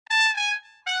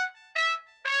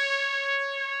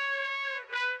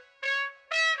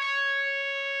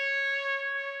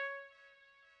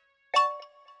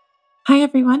Hi,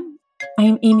 everyone. I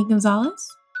am Amy Gonzalez,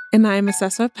 And I am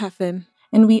Assessor Peffin.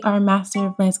 and we are Master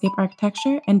of Landscape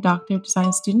Architecture and Doctor of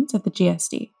Design students at the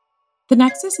GSD. The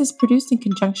Nexus is produced in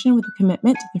conjunction with a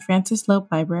commitment to the Francis Loeb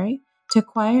Library to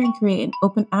acquire and create an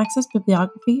open access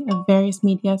bibliography of various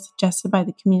media suggested by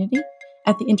the community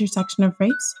at the intersection of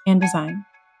race and design.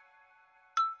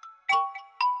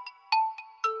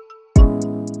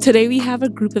 Today we have a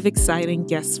group of exciting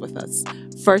guests with us.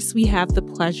 First, we have the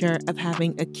pleasure of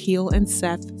having Akil and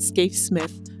Seth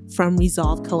Scaife-Smith from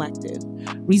Resolve Collective.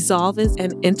 Resolve is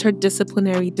an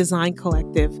interdisciplinary design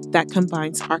collective that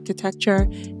combines architecture,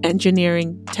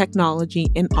 engineering, technology,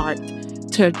 and art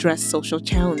to address social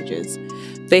challenges.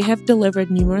 They have delivered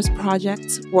numerous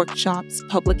projects, workshops,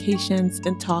 publications,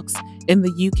 and talks in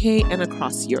the UK and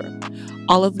across Europe,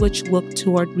 all of which look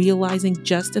toward realizing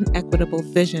just and equitable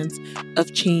visions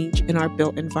of change in our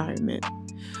built environment.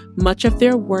 Much of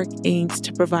their work aims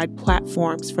to provide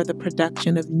platforms for the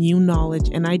production of new knowledge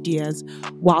and ideas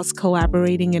whilst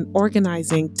collaborating and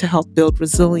organizing to help build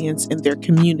resilience in their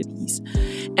communities.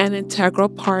 An integral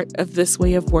part of this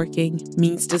way of working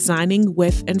means designing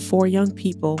with and for young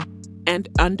people and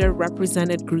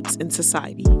underrepresented groups in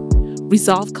society.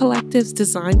 Resolve Collective's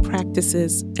design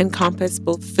practices encompass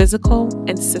both physical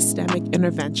and systemic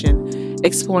intervention,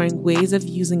 exploring ways of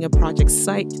using a project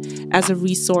site as a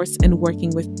resource and working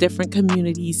with different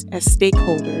communities as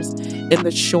stakeholders in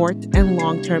the short and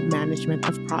long-term management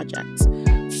of projects.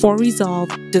 For Resolve,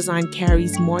 design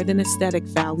carries more than aesthetic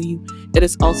value. It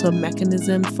is also a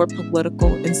mechanism for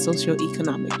political and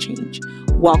socioeconomic change.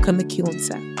 Welcome, Akil and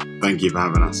Seth. Thank you for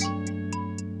having us.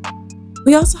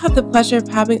 We also have the pleasure of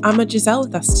having Gisèle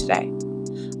with us today.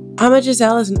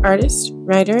 Gisèle is an artist,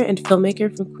 writer, and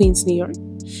filmmaker from Queens, New York.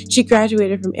 She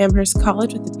graduated from Amherst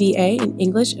College with a BA in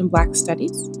English and Black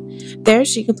Studies. There,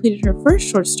 she completed her first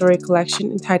short story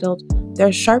collection entitled There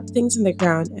Are Sharp Things in the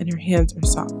Ground and Her Hands Are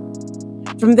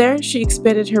Soft. From there, she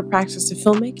expanded her practice to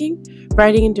filmmaking,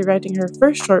 writing and directing her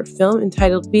first short film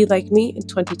entitled Be Like Me in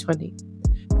 2020.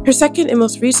 Her second and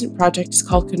most recent project is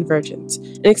called Convergence,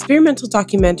 an experimental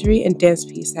documentary and dance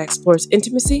piece that explores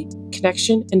intimacy,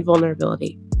 connection, and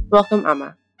vulnerability. Welcome,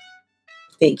 Ama.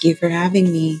 Thank you for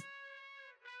having me.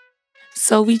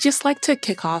 So we just like to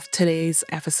kick off today's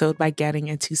episode by getting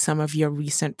into some of your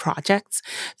recent projects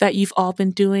that you've all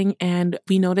been doing. And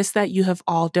we noticed that you have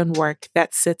all done work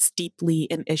that sits deeply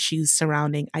in issues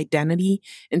surrounding identity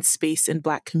and space in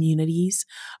Black communities.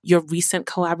 Your recent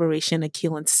collaboration,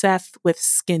 Akil and Seth, with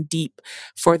Skin Deep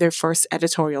for their first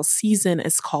editorial season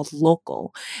is called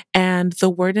Local. And the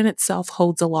word in itself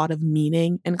holds a lot of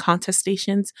meaning and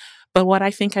contestations. But what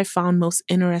I think I found most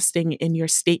interesting in your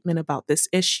statement about this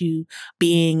issue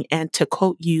being, and to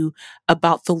quote you,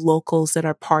 about the locals that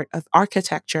are part of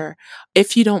architecture.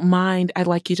 If you don't mind, I'd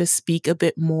like you to speak a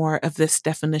bit more of this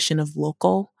definition of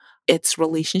local, its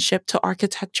relationship to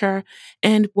architecture,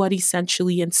 and what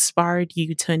essentially inspired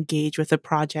you to engage with a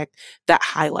project that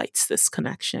highlights this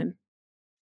connection.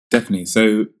 Definitely.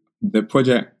 So the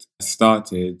project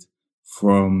started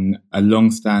from a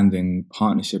long-standing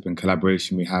partnership and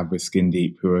collaboration we have with Skin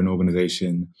Deep, who are an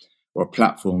organization or a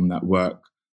platform that work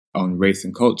on race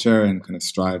and culture and kind of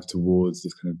strive towards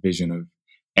this kind of vision of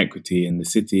equity in the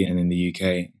city and in the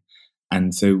UK.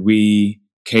 And so we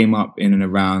came up in and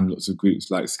around lots of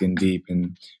groups like Skin Deep,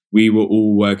 and we were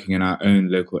all working in our own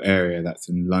local area that's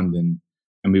in London.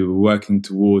 And we were working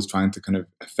towards trying to kind of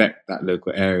affect that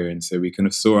local area. And so we kind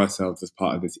of saw ourselves as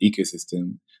part of this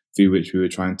ecosystem through which we were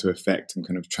trying to affect and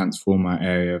kind of transform our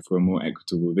area for a more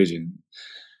equitable vision.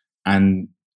 And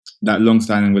that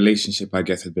long-standing relationship, I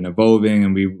guess, had been evolving,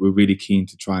 and we were really keen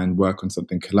to try and work on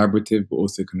something collaborative, but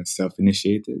also kind of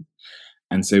self-initiated.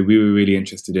 And so we were really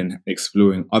interested in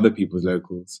exploring other people's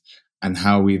locals and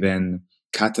how we then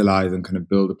catalyze and kind of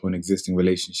build upon existing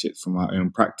relationships from our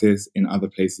own practice in other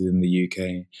places in the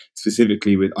UK,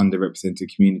 specifically with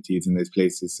underrepresented communities in those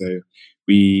places. So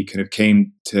we kind of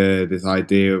came to this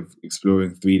idea of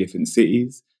exploring 3 different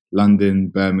cities, London,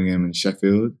 Birmingham, and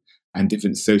Sheffield, and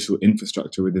different social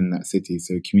infrastructure within that city.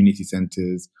 So community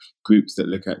centres, groups that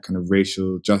look at kind of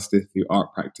racial justice through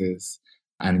art practice,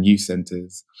 and youth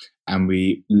centres. And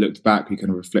we looked back, we kind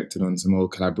of reflected on some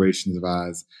old collaborations of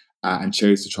ours and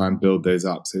chose to try and build those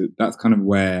up. So that's kind of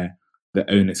where the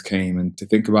onus came. And to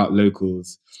think about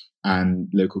locals and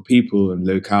local people and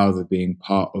locales as being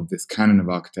part of this canon of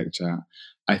architecture,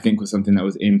 I think was something that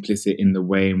was implicit in the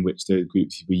way in which those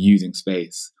groups were using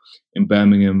space. In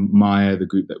Birmingham, Maya, the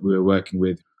group that we were working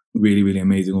with, really, really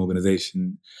amazing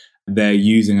organisation, they're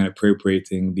using and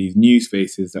appropriating these new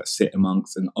spaces that sit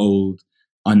amongst an old,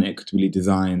 unequitably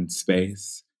designed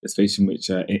space a space in which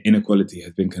inequality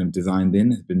has been kind of designed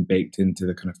in, has been baked into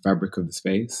the kind of fabric of the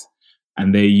space.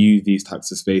 And they use these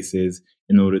types of spaces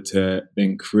in order to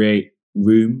then create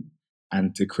room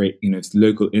and to create,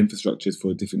 local infrastructures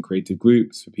for different creative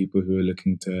groups, for people who are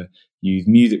looking to use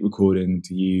music recording,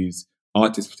 to use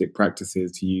artistic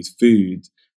practices, to use food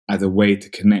as a way to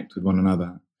connect with one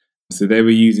another. So they were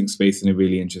using space in a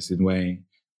really interesting way.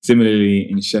 Similarly,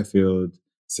 in Sheffield,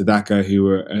 Sadaka, who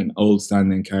were an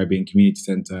old-standing Caribbean community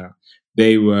centre,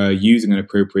 they were using and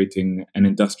appropriating an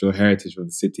industrial heritage of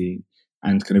the city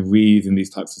and kind of reusing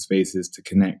these types of spaces to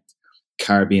connect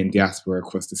Caribbean diaspora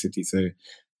across the city. So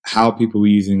how people were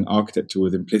using architecture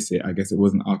was implicit. I guess it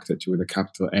wasn't architecture with a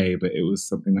capital A, but it was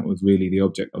something that was really the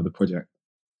object of the project.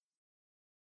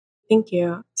 Thank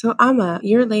you. So, Amma,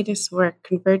 your latest work,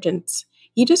 Convergence,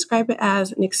 you describe it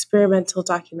as an experimental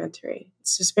documentary.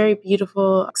 It's just very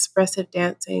beautiful, expressive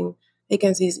dancing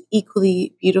against these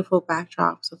equally beautiful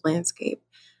backdrops of landscape.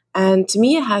 And to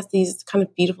me, it has these kind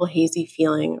of beautiful, hazy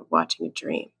feeling of watching a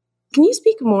dream. Can you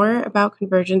speak more about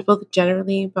Convergence, both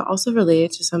generally, but also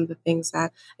related to some of the things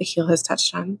that Akhil has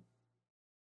touched on?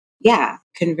 Yeah,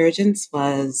 Convergence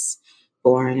was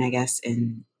born, I guess,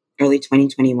 in early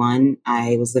 2021.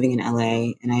 I was living in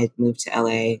LA and I had moved to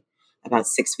LA about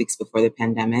 6 weeks before the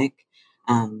pandemic.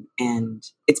 And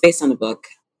it's based on a book,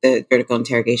 The Vertical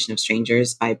Interrogation of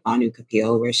Strangers by Banu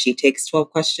Kapil, where she takes 12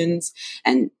 questions,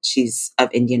 and she's of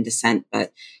Indian descent,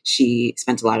 but she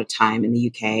spent a lot of time in the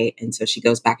UK. And so she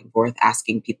goes back and forth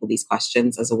asking people these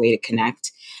questions as a way to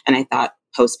connect. And I thought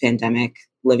post pandemic,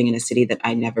 living in a city that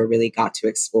I never really got to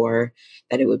explore,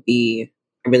 that it would be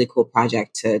a really cool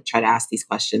project to try to ask these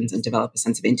questions and develop a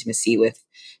sense of intimacy with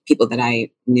people that I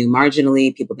knew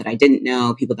marginally, people that I didn't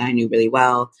know, people that I knew really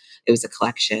well. It was a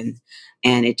collection,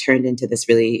 and it turned into this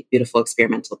really beautiful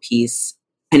experimental piece.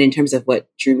 And in terms of what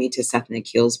drew me to Seth and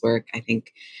Akhil's work, I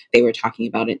think they were talking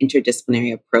about an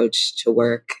interdisciplinary approach to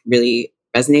work really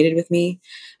resonated with me.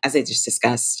 As I just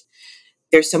discussed,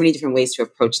 there's so many different ways to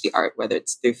approach the art, whether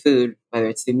it's through food, whether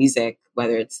it's through music,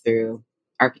 whether it's through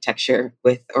architecture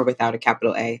with or without a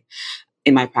capital A.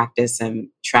 In my practice,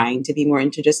 I'm trying to be more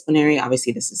interdisciplinary.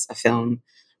 Obviously, this is a film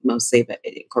mostly, but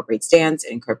it incorporates dance,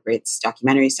 it incorporates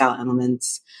documentary style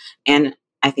elements. And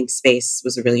I think space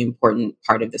was a really important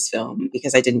part of this film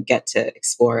because I didn't get to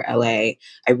explore LA.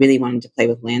 I really wanted to play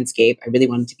with landscape. I really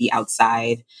wanted to be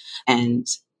outside. And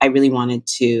I really wanted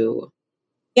to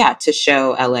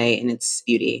show LA in its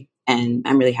beauty. And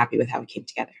I'm really happy with how it came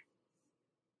together.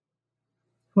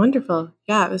 Wonderful.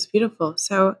 Yeah, it was beautiful.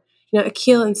 So,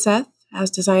 Akhil and Seth as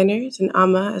designers and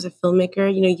Amma as a filmmaker,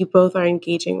 you both are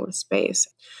engaging with space.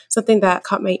 Something that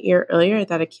caught my ear earlier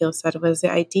that Akhil said was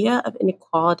the idea of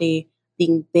inequality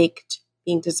being baked,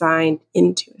 being designed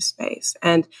into a space.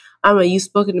 And Amma, you've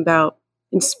spoken about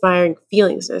inspiring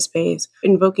feelings in a space,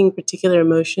 invoking particular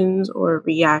emotions or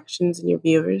reactions in your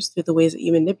viewers through the ways that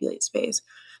you manipulate space.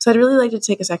 So I'd really like to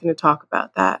take a second to talk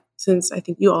about that, since I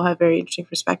think you all have very interesting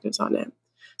perspectives on it.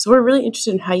 So we're really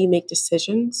interested in how you make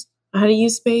decisions on how to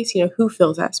use space, who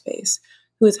fills that space,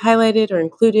 who is highlighted or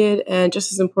included, and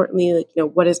just as importantly,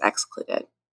 what is excluded.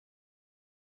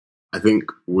 I think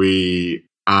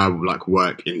our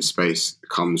work in space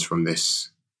comes from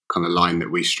this kind of line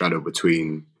that we straddle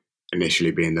between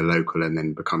initially being the local and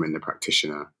then becoming the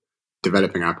practitioner,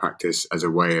 developing our practice as a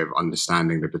way of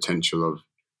understanding the potential of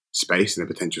space and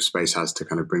the potential space has to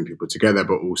kind of bring people together,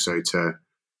 but also to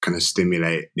kind of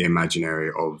stimulate the imaginary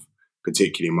of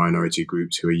particularly minority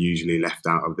groups who are usually left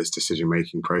out of this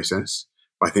decision-making process.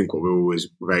 But I think what we're always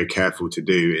very careful to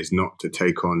do is not to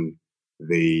take on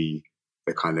the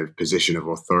kind of position of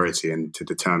authority and to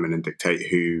determine and dictate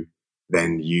who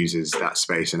then uses that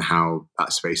space and how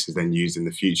that space is then used in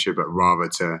the future, but rather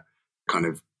to kind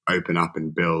of open up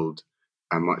and build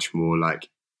a much more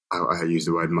I use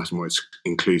the word much more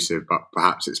inclusive, but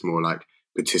perhaps it's more like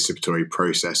participatory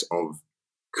process of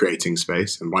creating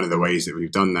space. And one of the ways that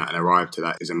we've done that and arrived to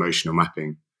that is emotional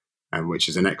mapping, which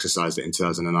is an exercise that in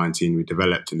 2019 we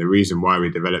developed. And the reason why we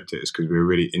developed it is because we were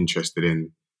really interested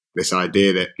in this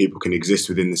idea that people can exist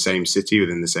within the same city,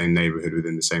 within the same neighborhood,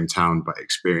 within the same town, but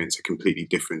experience a completely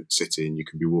different city. And you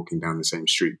can be walking down the same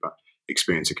street, but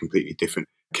experience a completely different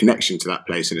connection to that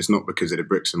place. And it's not because of the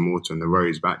bricks and mortar and the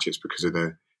roads batch, it's because of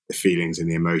the feelings and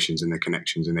the emotions and the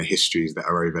connections and the histories that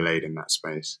are overlaid in that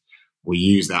space. We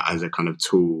use that as a kind of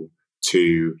tool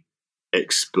to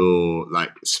explore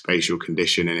spatial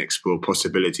condition and explore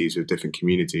possibilities with different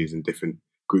communities and different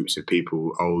groups of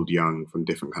people, old, young, from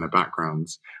different kind of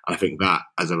backgrounds. And I think that,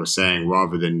 as I was saying,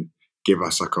 rather than give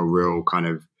us a real kind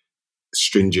of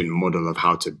stringent model of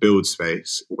how to build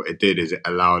space, what it did is it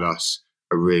allowed us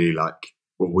a really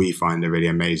what we find a really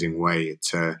amazing way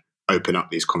to open up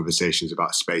these conversations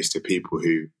about space to people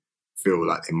who feel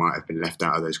like they might have been left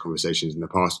out of those conversations in the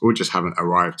past or just haven't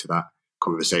arrived to that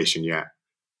conversation yet.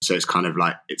 So it's kind of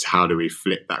like, it's how do we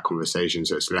flip that conversation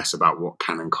so it's less about what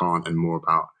can and can't and more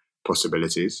about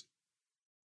possibilities.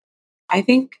 I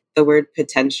think the word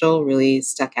potential really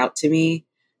stuck out to me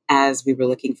as we were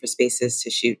looking for spaces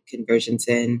to shoot convergence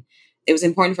in. It was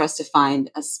important for us to find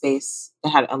a space that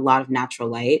had a lot of natural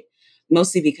light,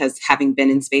 mostly because having been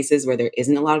in spaces where there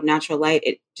isn't a lot of natural light,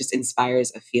 it just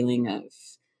inspires a feeling of,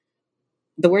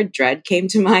 the word dread came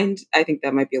to mind. I think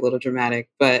that might be a little dramatic,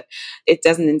 but it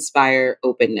doesn't inspire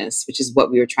openness, which is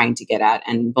what we were trying to get at,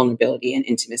 and vulnerability and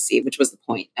intimacy, which was the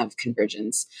point of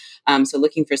convergence. So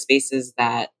looking for spaces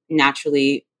that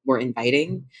naturally were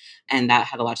inviting, and that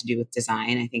had a lot to do with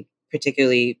design. I think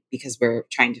particularly because we're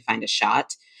trying to find a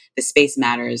shot, the space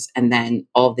matters, and then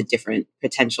all the different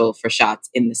potential for shots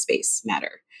in the space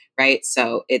matter, right?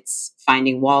 So it's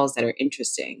finding walls that are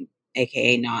interesting,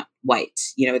 aka not white.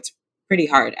 It's pretty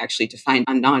hard actually to find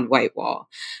a non-white wall.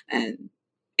 And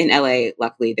in LA,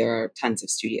 luckily, there are tons of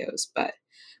studios, but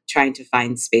trying to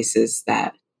find spaces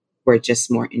that were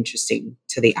just more interesting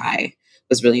to the eye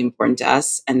was really important to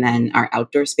us. And then our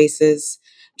outdoor spaces,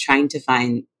 trying to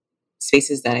find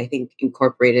spaces that I think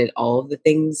incorporated all of the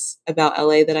things about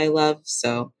LA that I love.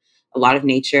 So a lot of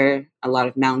nature, a lot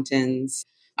of mountains.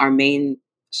 Our main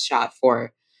shot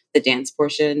for the dance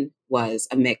portion was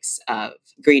a mix of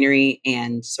greenery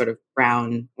and sort of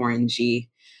brown, orangey,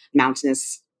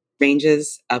 mountainous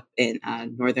ranges up in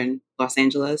northern Los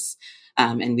Angeles.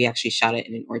 And we actually shot it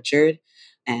in an orchard.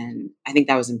 And I think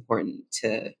that was important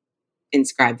to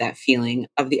inscribe that feeling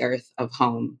of the earth, of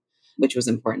home, which was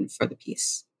important for the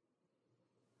piece.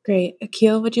 Great.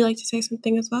 Akil, would you like to say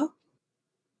something as well?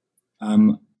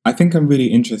 I think I'm really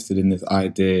interested in this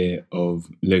idea of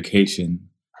location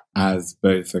as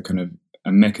both a kind of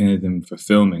a mechanism for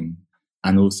filming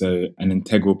and also an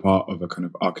integral part of a kind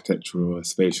of architectural or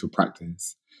spatial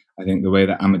practice. I think the way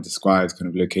that Amma describes kind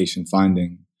of location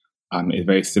finding is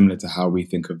very similar to how we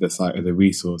think of the site as a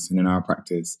resource. And in our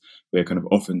practice, we're kind of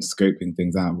often scoping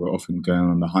things out. We're often going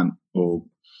on the hunt or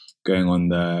going on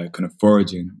the kind of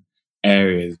foraging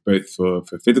areas, both for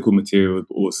physical materials,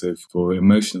 but also for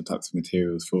emotional types of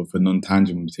materials, for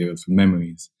non-tangible materials, for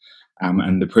memories.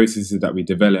 And the processes that we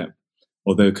develop,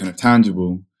 although kind of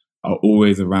tangible, are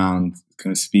always around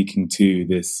kind of speaking to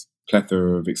this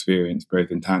plethora of experience, both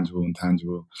intangible and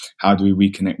tangible. How do we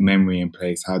reconnect memory and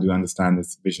place? How do we understand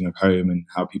this vision of home and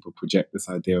how people project this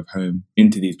idea of home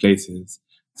into these places?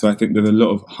 So I think there's a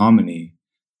lot of harmony,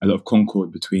 a lot of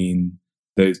concord between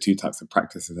those two types of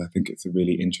practices. I think it's a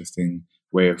really interesting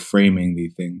way of framing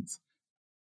these things.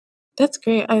 That's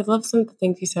great. I love some of the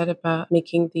things you said about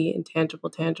making the intangible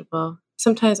tangible.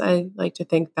 Sometimes I like to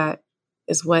think that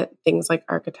is what things like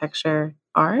architecture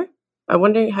are. I'm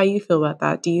wondering how you feel about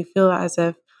that. Do you feel as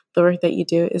if the work that you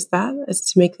do is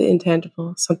to make the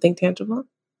intangible something tangible?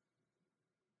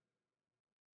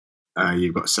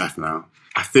 You've got Seth now.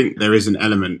 I think there is an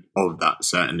element of that,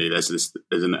 certainly. There's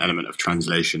an element of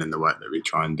translation in the work that we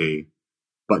try and do.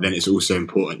 But then it's also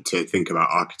important to think about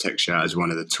architecture as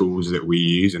one of the tools that we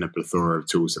use in a plethora of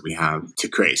tools that we have to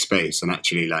create space, and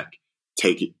actually like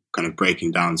take it, kind of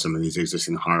breaking down some of these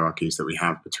existing hierarchies that we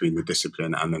have between the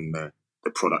discipline and then the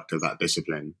product of that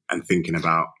discipline, and thinking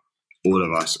about all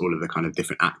of us, all of the kind of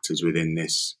different actors within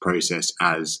this process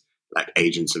as like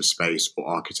agents of space or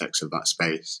architects of that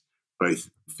space, both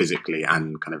physically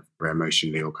and kind of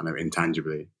emotionally or kind of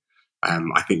intangibly.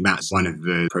 I think that's one of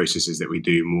the processes that we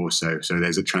do more so. So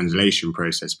there's a translation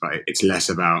process, but it's less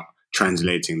about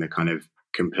translating the kind of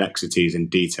complexities and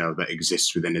detail that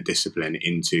exists within a discipline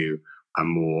into a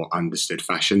more understood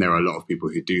fashion. There are a lot of people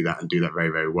who do that and do that very,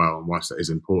 very well. And whilst that is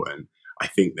important, I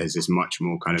think there's this much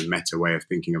more kind of meta way of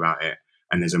thinking about it.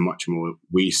 And there's a much more,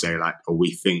 we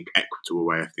think equitable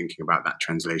way of thinking about that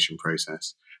translation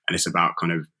process. And it's about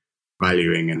kind of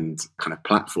valuing and kind of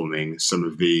platforming some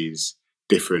of these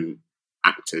different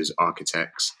actors,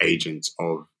 architects, agents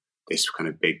of this kind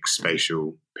of big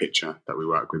spatial picture that we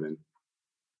work within.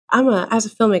 Amma, as a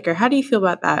filmmaker, how do you feel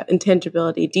about that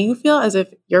intangibility? Do you feel as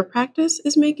if your practice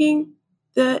is making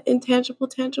the intangible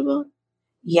tangible?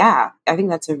 Yeah, I think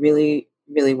that's a really,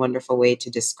 really wonderful way to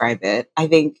describe it. I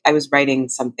think I was writing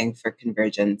something for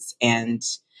Convergence and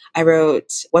I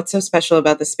wrote, "What's so special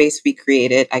about the space we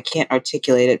created? I can't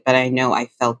articulate it, but I know I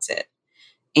felt it."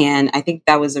 And I think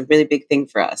that was a really big thing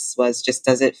for us, was just,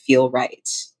 does it feel right?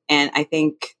 And I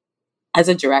think as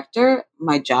a director,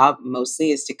 my job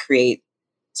mostly is to create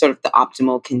sort of the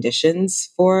optimal conditions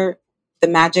for the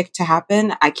magic to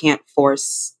happen. I can't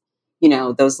force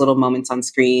those little moments on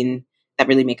screen that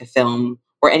really make a film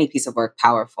or any piece of work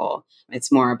powerful.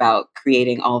 It's more about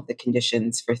creating all of the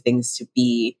conditions for things to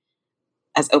be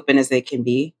as open as they can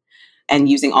be and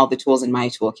using all the tools in my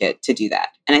toolkit to do that.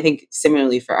 And I think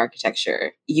similarly for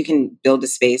architecture, you can build a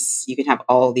space, you can have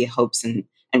all the hopes and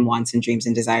wants and dreams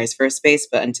and desires for a space,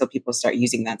 but until people start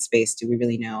using that space, do we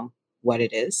really know what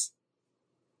it is?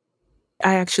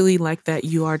 I actually like that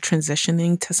you are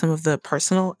transitioning to some of the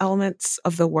personal elements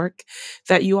of the work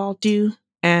that you all do.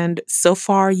 And so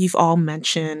far, you've all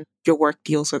mentioned your work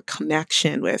deals with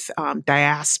connection, with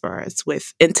diasporas,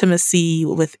 with intimacy,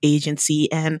 with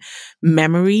agency and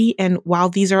memory. And while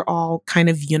these are all kind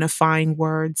of unifying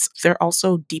words, they're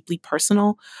also deeply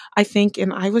personal, I think.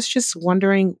 And I was just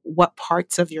wondering what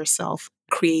parts of yourself,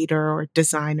 creator or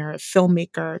designer,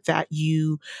 filmmaker, that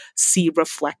you see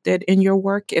reflected in your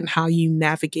work and how you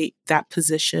navigate that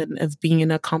position of being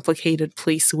in a complicated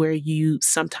place where you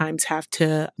sometimes have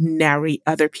to narrate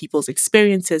other people's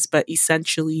experiences, but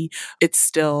essentially it's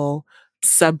still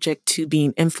subject to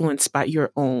being influenced by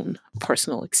your own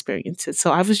personal experiences.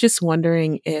 So I was just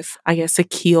wondering if, I guess,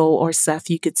 Akil or Seth,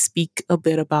 you could speak a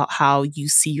bit about how you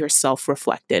see yourself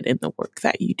reflected in the work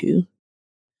that you do.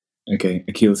 Okay,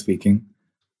 Akil speaking.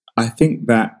 I think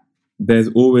that there's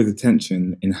always a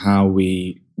tension in how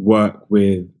we work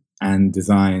with and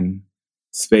design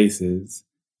spaces,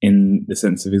 in the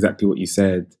sense of exactly what you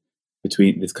said,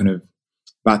 between this kind of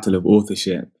battle of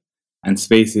authorship and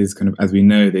spaces, kind of, as we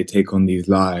know, they take on these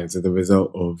lives as a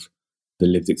result of the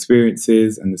lived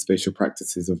experiences and the spatial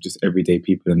practices of just everyday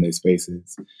people in those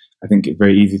spaces. I think it's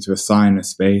very easy to assign a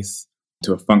space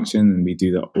to a function, and we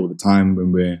do that all the time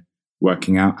when we're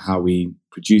working out how we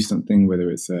produce something,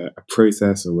 whether it's a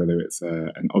process or whether it's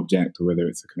an object or whether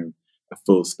it's a kind of a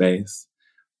full space.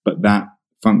 But that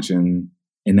function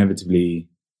inevitably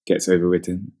gets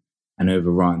overwritten and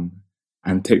overrun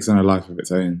and takes on a life of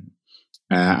its own.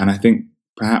 And I think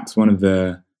perhaps one of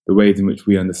the ways in which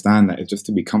we understand that is just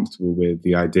to be comfortable with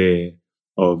the idea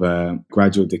of a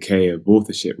gradual decay of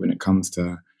authorship when it comes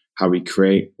to how we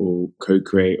create or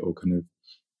co-create or kind of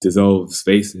dissolve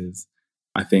spaces.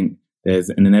 I think there's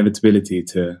an inevitability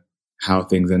to how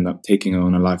things end up taking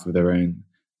on a life of their own.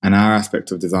 And our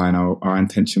aspect of design, our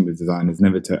intention with design is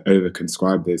never to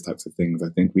over-conscribe those types of things. I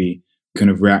think we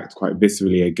kind of react quite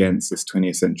viscerally against this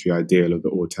 20th century ideal of the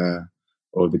auteur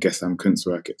or the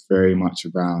Gesamtkunstwerk. It's very much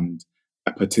around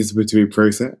a participatory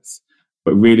process,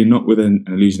 but really not with an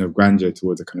illusion of grandeur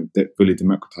towards a kind of fully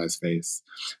democratized space.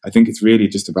 I think it's really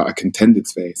just about a contended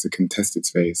space, a contested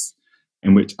space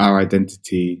in which our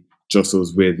identity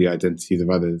jostles with the identities of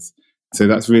others. So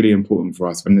that's really important for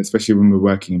us, and especially when we're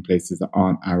working in places that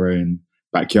aren't our own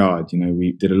backyard.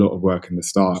 We did a lot of work in the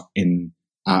start in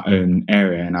our own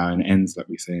area and our own ends, like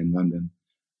we say in London.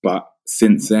 But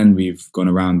since then, we've gone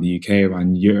around the UK,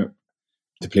 around Europe,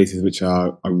 to places which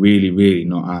are really, really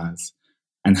not ours.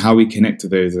 And how we connect to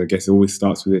those, I guess, always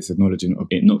starts with this acknowledgement of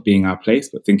it not being our place,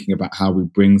 but thinking about how we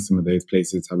bring some of those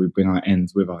places, how we bring our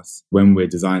ends with us when we're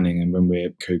designing and when we're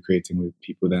co-creating with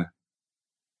people there.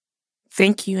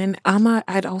 Thank you. And Amma,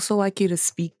 I'd also like you to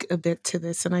speak a bit to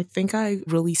this. And I think I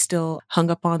really still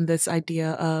hung up on this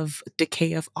idea of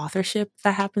decay of authorship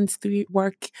that happens through your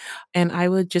work. And I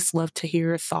would just love to hear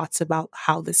your thoughts about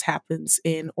how this happens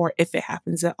in, or if it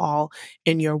happens at all,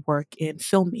 in your work in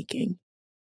filmmaking.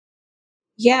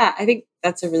 Yeah, I think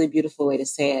that's a really beautiful way to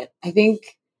say it. I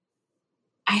think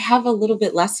I have a little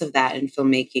bit less of that in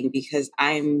filmmaking because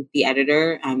I'm the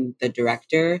editor, I'm the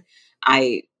director.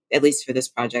 At least for this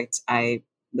project, I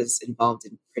was involved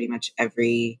in pretty much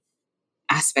every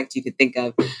aspect you could think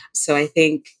of. So I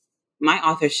think my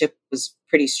authorship was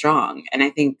pretty strong. And I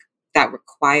think that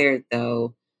required,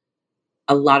 though,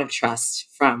 a lot of trust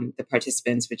from the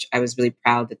participants, which I was really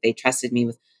proud that they trusted me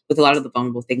with a lot of the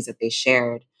vulnerable things that they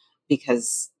shared,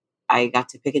 because I got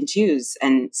to pick and choose.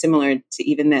 And similar to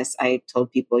even this, I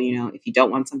told people, if you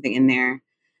don't want something in there,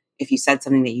 if you said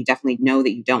something that you definitely know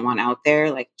that you don't want out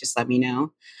there, like, just let me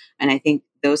know. And I think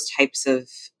those types of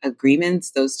agreements,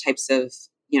 those types of,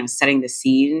 setting the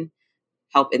scene,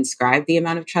 help inscribe the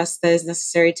amount of trust that is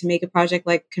necessary to make a project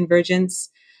like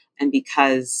Convergence. And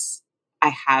because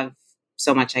I have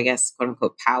so much, I guess, quote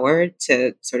unquote, power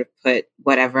to sort of put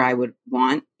whatever I would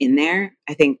want in there,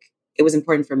 I think it was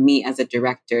important for me as a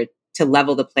director to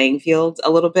level the playing field a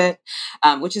little bit,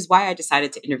 which is why I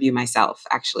decided to interview myself.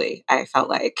 Actually, I felt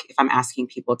like if I'm asking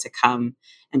people to come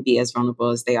and be as vulnerable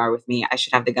as they are with me, I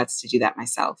should have the guts to do that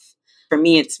myself. For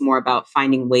me, it's more about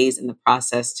finding ways in the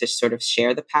process to sort of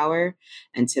share the power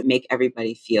and to make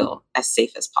everybody feel as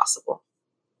safe as possible.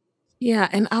 Yeah,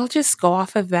 and I'll just go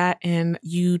off of that. And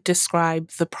you describe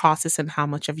the process and how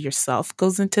much of yourself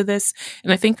goes into this.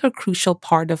 And I think a crucial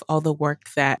part of all the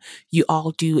work that you all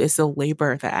do is the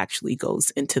labor that actually goes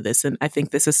into this. And I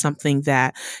think this is something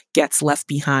that gets left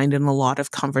behind in a lot of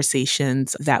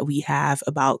conversations that we have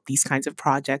about these kinds of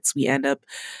projects. We end up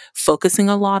focusing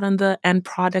a lot on the end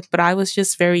product, but I was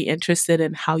just very interested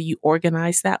in how you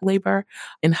organize that labor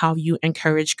and how you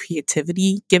encourage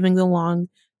creativity, given the long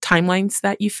timelines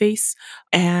that you face,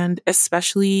 and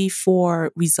especially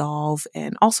for Resolve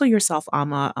and also yourself,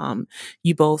 Ama.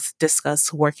 You both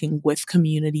discuss working with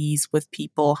communities, with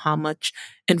people. How much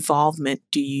involvement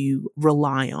do you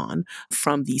rely on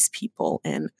from these people?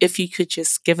 And if you could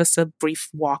just give us a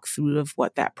brief walkthrough of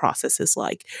what that process is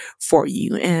like for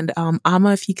you. And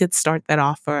Ama, if you could start that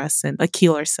off for us, and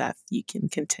Akil or Seth, you can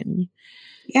continue.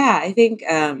 Yeah, I think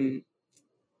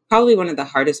probably one of the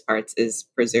hardest parts is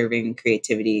preserving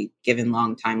creativity given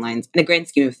long timelines. In the grand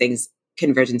scheme of things,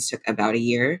 Convergence took about a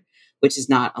year, which is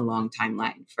not a long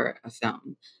timeline for a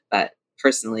film. But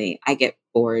personally, I get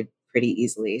bored pretty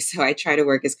easily. So I try to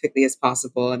work as quickly as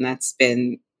possible. And that's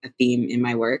been a theme in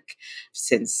my work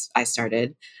since I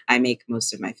started. I make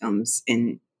most of my films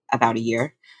in about a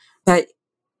year. But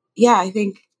yeah, I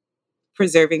think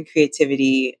preserving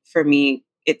creativity for me,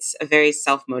 it's a very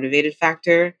self-motivated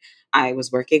factor. I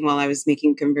was working while I was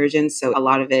making Convergence, so a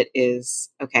lot of it is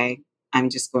okay, I'm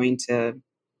just going to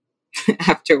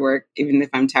after work, even if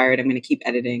I'm tired, I'm going to keep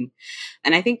editing.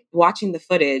 And I think watching the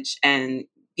footage and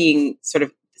being sort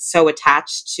of so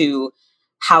attached to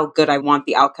how good I want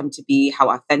the outcome to be, how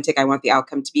authentic I want the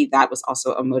outcome to be, that was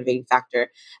also a motivating factor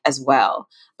as well.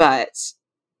 But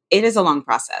it is a long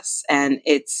process, and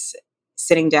it's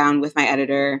sitting down with my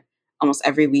editor almost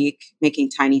every week, making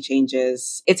tiny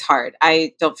changes. It's hard.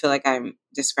 I don't feel like I'm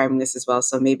describing this as well,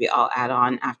 so maybe I'll add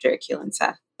on after Akil and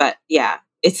Seth. But yeah,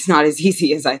 it's not as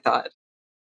easy as I thought.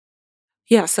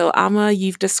 Yeah, so Ama,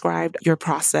 you've described your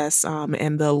process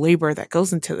and the labor that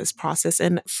goes into this process.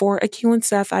 And for Akil and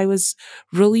Seth, I was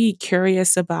really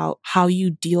curious about how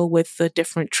you deal with the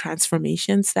different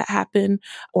transformations that happen,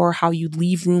 or how you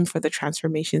leave room for the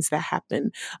transformations that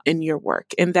happen in your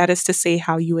work. And that is to say,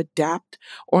 how you adapt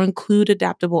or include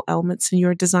adaptable elements in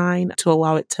your design to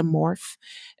allow it to morph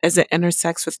as it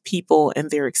intersects with people and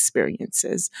their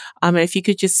experiences. And if you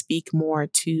could just speak more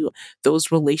to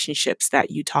those relationships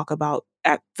that you talk about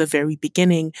at the very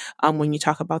beginning, when you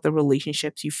talk about the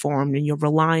relationships you formed and your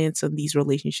reliance on these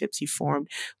relationships you formed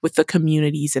with the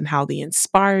communities and how they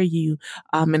inspire you,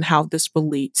 and how this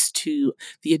relates to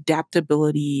the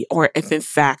adaptability, or if in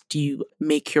fact you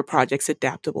make your projects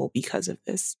adaptable because of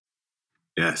this.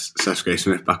 Yes, Seth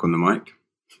Smith back on the mic.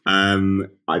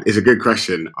 It's a good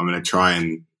question. I'm going to try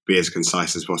and be as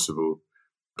concise as possible,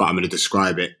 but I'm going to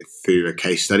describe it through a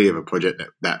case study of a project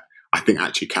that I think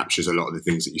actually captures a lot of the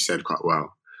things that you said quite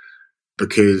well,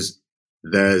 because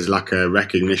there's like a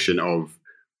recognition of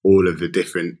all of the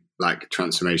different like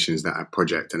transformations that a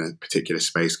project and a particular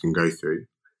space can go through.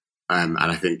 And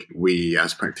I think we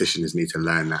as practitioners need to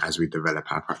learn that as we develop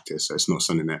our practice. So it's not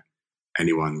something that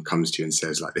anyone comes to you and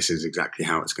says, like, this is exactly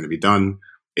how it's going to be done.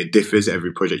 It differs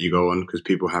every project you go on because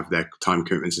people have their time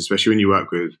commitments, especially when you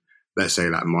work with, let's say,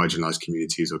 like marginalized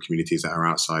communities or communities that are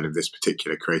outside of this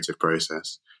particular creative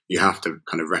process. You have to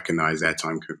kind of recognize their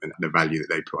time commitment and the value that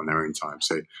they put on their own time.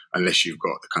 So unless you've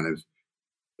got the kind of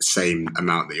same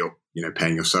amount that you're,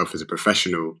 paying yourself as a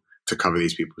professional to cover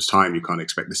these people's time, you can't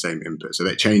expect the same input. So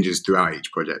that changes throughout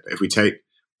each project. But if we take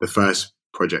the first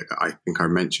project that I think I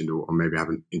mentioned, or maybe I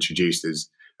haven't introduced, is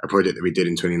a project that we did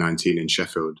in 2019 in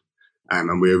Sheffield.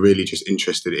 And we were really just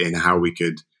interested in how we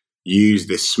could use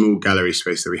this small gallery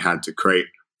space that we had to create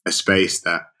a space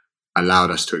that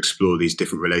allowed us to explore these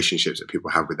different relationships that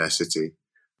people have with their city.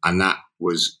 And that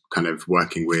was kind of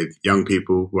working with young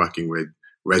people, working with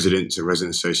residents, a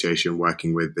resident association,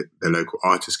 working with the local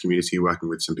artist community, working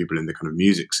with some people in the kind of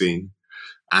music scene.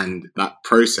 And that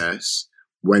process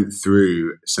went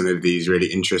through some of these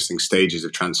really interesting stages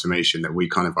of transformation that we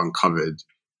kind of uncovered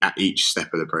at each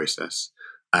step of the process.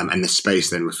 And the space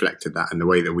then reflected that. And the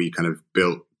way that we kind of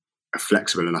built a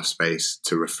flexible enough space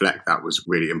to reflect that was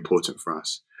really important for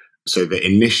us. So the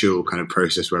initial kind of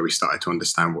process where we started to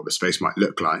understand what the space might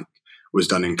look like was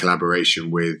done in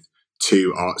collaboration with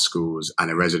 2 art schools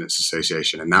and a residents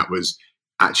association. And that was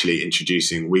actually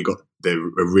we got a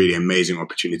really amazing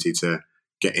opportunity to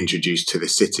get introduced to the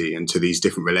city and to these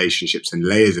different relationships and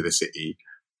layers of the city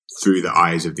through the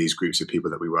eyes of these groups of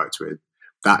people that we worked with.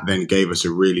 That then gave us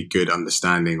a really good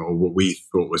understanding, or what we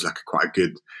thought was like quite a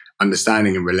good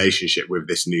understanding and relationship with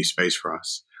this new space for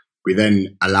us. We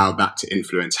then allowed that to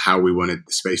influence how we wanted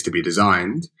the space to be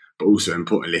designed, but also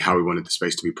importantly, how we wanted the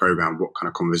space to be programmed. What kind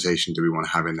of conversation do we want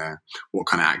to have in there? What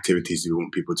kind of activities do we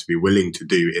want people to be willing to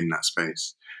do in that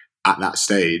space? At that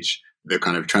stage, the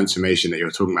kind of transformation that you're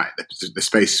talking about, the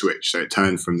space switch. So it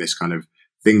turned from this kind of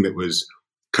thing that was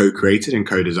co-created and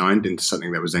co-designed into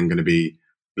something that was then going to be,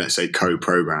 let's say,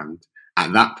 co-programmed.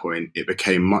 At that point, it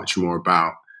became much more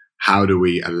about how do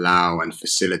we allow and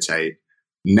facilitate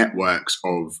networks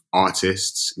of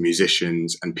artists,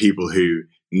 musicians, and people who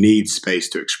need space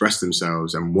to express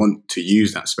themselves and want to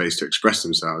use that space to express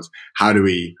themselves. How do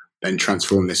we then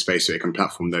transform this space so it can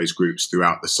platform those groups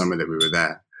throughout the summer that we were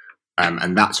there?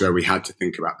 And that's where we had to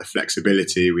think about the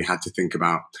flexibility. We had to think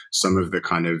about some of the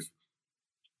kind of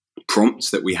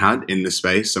prompts that we had in the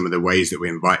space, some of the ways that we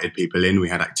invited people in. We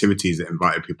had activities that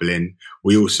invited people in.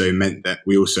 We also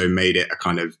made it a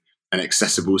kind of an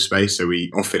accessible space. So we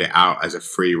offered it out as a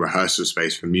free rehearsal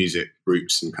space for music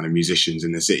groups and kind of musicians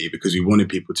in the city because we wanted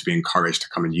people to be encouraged to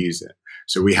come and use it.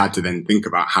 So we had to then think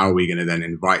about how are we going to then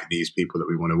invite these people that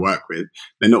we want to work with.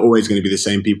 They're not always going to be the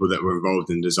same people that were involved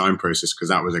in the design process because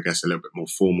that was, I guess, a little bit more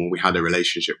formal. We had a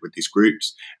relationship with these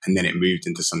groups and then it moved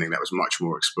into something that was much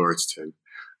more explorative.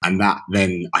 And that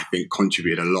then, I think,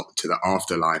 contributed a lot to the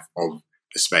afterlife of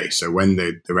the space. So when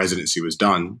the residency was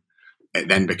done, it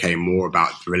then became more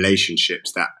about the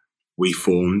relationships that we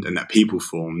formed and that people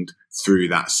formed through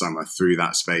that summer, through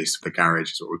that space. The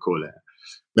garage is what we call it.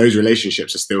 Those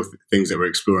relationships are still things that we're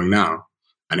exploring now.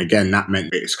 And again, that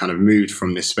meant it's kind of moved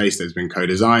from this space that's been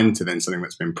co-designed to then something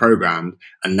that's been programmed.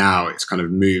 And now it's kind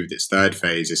of moved, its third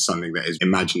phase is something that is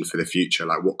imagined for the future.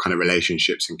 Like what kind of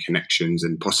relationships and connections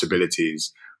and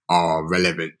possibilities are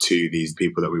relevant to these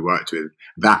people that we worked with.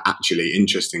 That actually,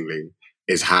 interestingly,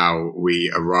 is how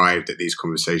we arrived at these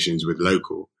conversations with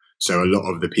Local. So a lot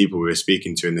of the people we were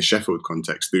speaking to in the Sheffield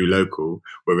context through Local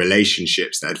were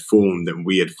relationships that had formed and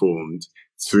we had formed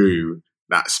through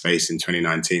that space in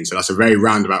 2019. So that's a very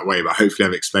roundabout way, but hopefully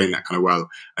I've explained that kind of well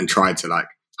and tried to like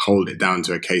hold it down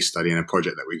to a case study and a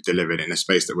project that we've delivered in a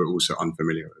space that we're also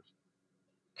unfamiliar with.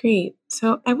 Great.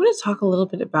 So I want to talk a little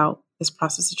bit about this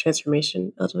process of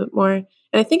transformation a little bit more. And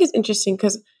I think it's interesting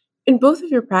because in both of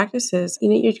your practices,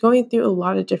 you're going through a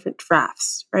lot of different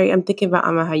drafts, right? I'm thinking about,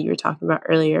 Amma, how you were talking about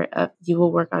earlier. You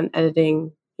will work on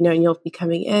editing, and you'll be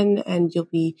coming in and you'll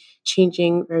be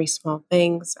changing very small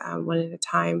things one at a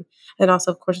time. And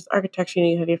also, of course, with architecture,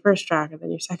 you have your first draft and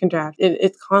then your second draft.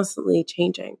 It's constantly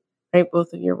changing, right?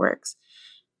 Both of your works.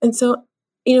 And so,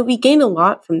 we gain a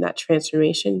lot from that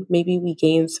transformation. Maybe we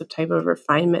gain some type of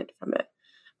refinement from it.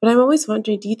 But I'm always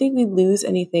wondering, do you think we lose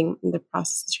anything in the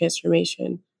process of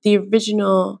transformation? The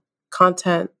original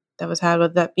content that was had,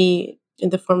 whether that be in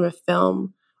the form of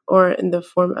film or in the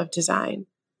form of design,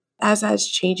 as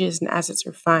changes and as it's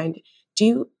refined, do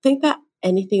you think that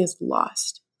anything is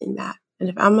lost in that? And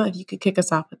if Amma, if you could kick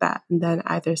us off with that, and then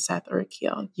either Seth or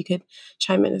Akil, you could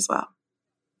chime in as well.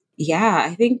 Yeah,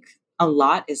 I think a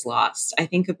lot is lost. I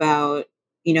think about,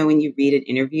 when you read an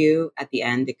interview at the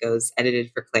end, it goes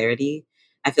edited for clarity.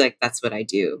 I feel like that's what I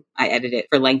do. I edit it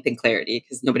for length and clarity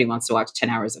because nobody wants to watch 10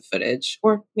 hours of footage,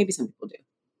 or maybe some people do.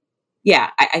 Yeah,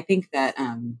 I think that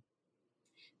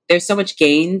there's so much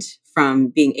gained from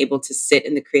being able to sit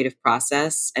in the creative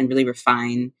process and really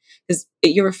refine, because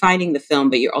you're refining the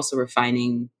film, but you're also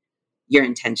refining your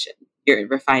intention. You're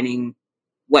refining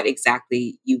what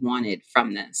exactly you wanted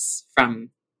from this, from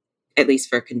at least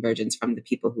for Convergence, from the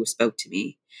people who spoke to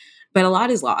me. But a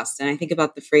lot is lost. And I think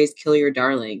about the phrase kill your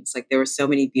darlings. Like there were so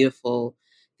many beautiful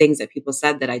things that people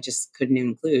said that I just couldn't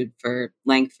include for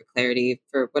length, for clarity,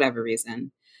 for whatever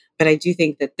reason. But I do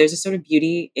think that there's a sort of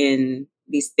beauty in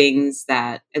these things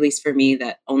that, at least for me,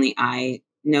 that only I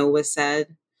know was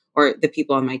said, or the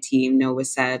people on my team know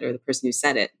was said, or the person who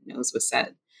said it knows was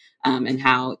said. And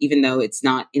how, even though it's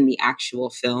not in the actual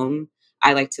film,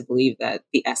 I like to believe that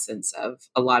the essence of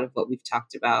a lot of what we've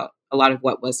talked about, a lot of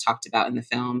what was talked about in the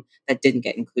film that didn't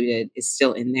get included is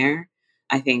still in there.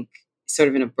 I think sort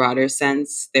of in a broader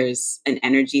sense, there's an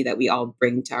energy that we all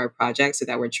bring to our projects or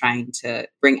that we're trying to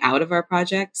bring out of our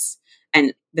projects.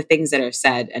 And the things that are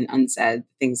said and unsaid,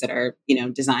 things that are,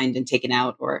 designed and taken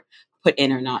out or put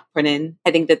in or not put in,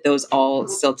 I think that those all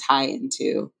still tie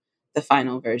into the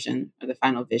final version or the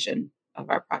final vision of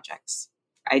our projects.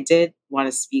 I did want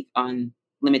to speak on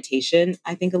limitation,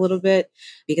 I think, a little bit,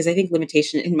 because I think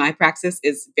limitation in my practice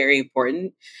is very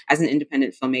important. As an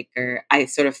independent filmmaker, I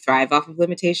sort of thrive off of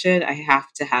limitation. I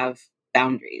have to have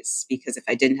boundaries, because if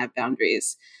I didn't have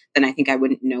boundaries, then I think I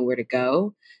wouldn't know where to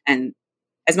go. And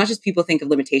as much as people think of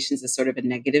limitations as sort of a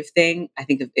negative thing, I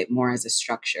think of it more as a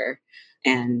structure.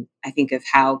 And I think of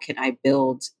how can I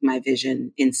build my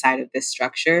vision inside of this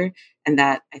structure And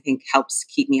that, I think, helps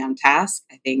keep me on task.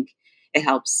 I think it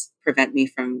helps prevent me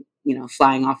from,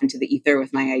 flying off into the ether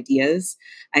with my ideas.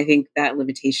 I think that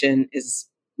limitation is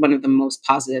one of the most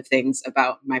positive things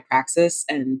about my praxis.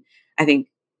 And I think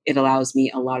it allows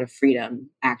me a lot of freedom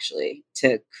actually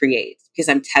to create because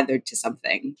I'm tethered to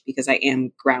something, because I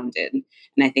am grounded.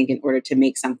 And I think in order to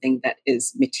make something that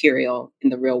is material in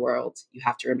the real world, you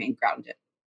have to remain grounded.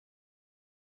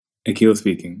 Akil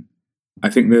speaking.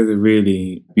 I think there's a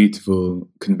really beautiful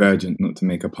convergence, not to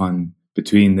make a pun,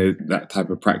 between that type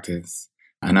of practice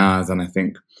and ours. And I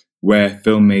think where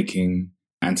filmmaking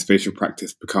and spatial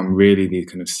practice become really these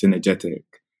kind of synergetic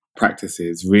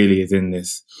practices really is in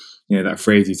this, that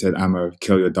phrase you said, Amma, of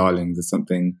kill your darlings, is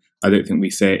something I don't think we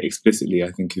say it explicitly.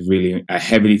 I think is really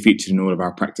heavily featured in all of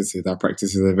our practices. Our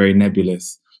practices are very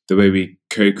nebulous. The way we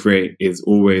co-create is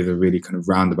always a really kind of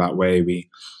roundabout way. We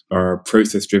are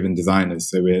process-driven designers,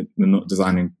 so we're not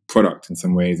designing product in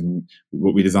some ways, and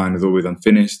what we design is always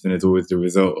unfinished and is always the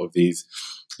result of these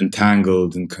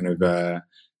entangled and kind of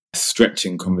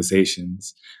stretching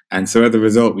conversations. And so as a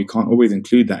result, we can't always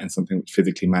include that in something which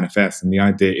physically manifests, and the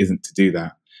idea isn't to do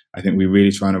that. I think we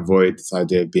really try and avoid this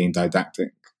idea of being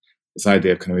didactic, this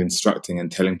idea of kind of instructing and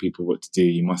telling people what to do.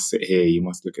 You must sit here, you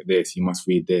must look at this, you must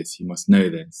read this, you must know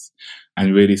this,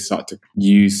 and really start to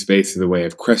use space as a way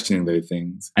of questioning those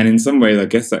things. And in some ways, I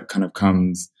guess that kind of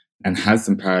comes and has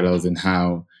some parallels in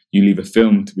how you leave a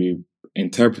film to be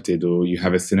interpreted, or you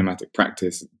have a cinematic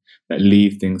practice that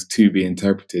leave things to be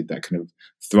interpreted, that kind of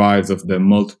thrives off the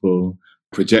multiple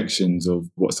projections of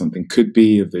what something could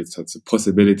be, of those types of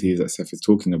possibilities that Seth is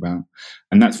talking about.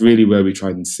 And that's really where we try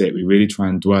and sit. We really try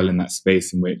and dwell in that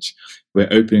space in which we're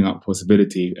opening up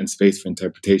possibility and space for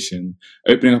interpretation,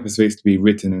 opening up a space to be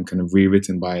written and kind of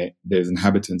rewritten by those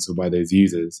inhabitants or by those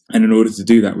users. And in order to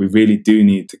do that, we really do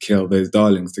need to kill those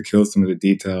darlings, to kill some of the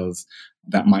details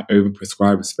that might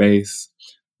overprescribe a space,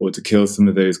 or to kill some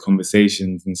of those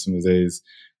conversations and some of those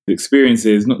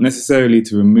experiences, not necessarily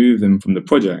to remove them from the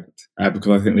project,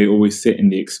 because I think they always sit in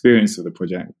the experience of the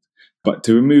project, but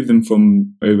to remove them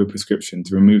from overprescription,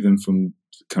 to remove them from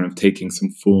kind of taking some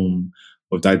form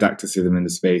of didacticism in the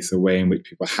space, a way in which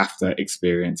people have to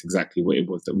experience exactly what it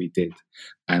was that we did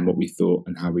and what we thought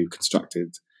and how we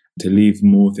constructed, to leave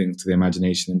more things to the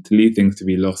imagination and to leave things to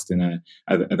be lost in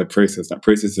a process. That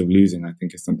process of losing, I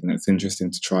think, is something that's interesting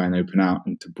to try and open out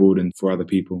and to broaden for other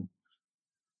people.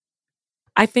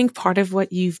 I think part of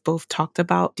what you've both talked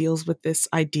about deals with this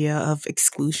idea of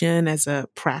exclusion as a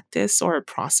practice or a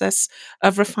process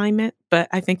of refinement. But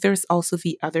I think there's also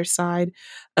the other side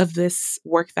of this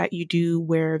work that you do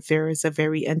where there is a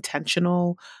very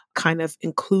intentional kind of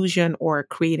inclusion or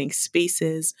creating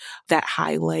spaces that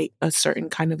highlight a certain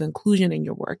kind of inclusion in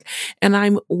your work. And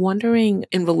I'm wondering,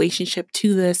 in relationship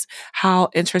to this, how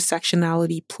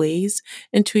intersectionality plays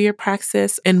into your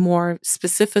praxis, and more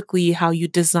specifically, how you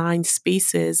design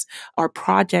spaces or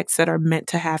projects that are meant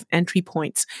to have entry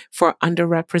points for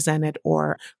underrepresented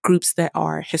or groups that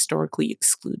are historically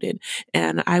excluded.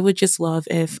 And I would just love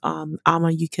if,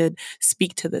 Amma, you could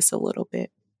speak to this a little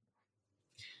bit.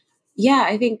 Yeah,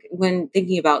 I think when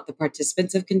thinking about the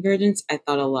participants of Convergence, I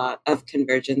thought a lot of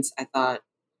Convergence. I thought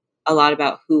a lot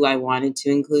about who I wanted to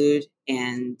include,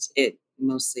 and it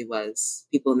mostly was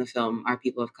people in the film are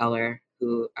people of color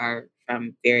who are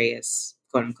from various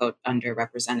quote unquote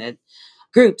underrepresented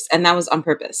groups. And that was on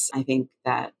purpose. I think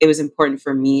that it was important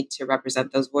for me to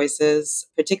represent those voices,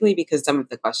 particularly because some of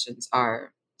the questions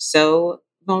are so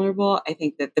vulnerable. I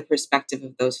think that the perspective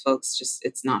of those folks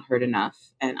it's not heard enough.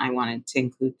 And I wanted to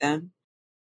include them.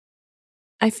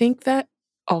 I think that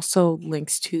also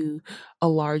links to a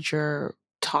larger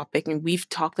topic. And we've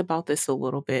talked about this a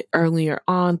little bit earlier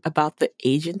on about the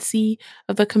agency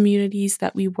of the communities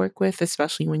that we work with,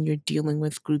 especially when you're dealing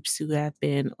with groups who have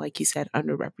been, like you said,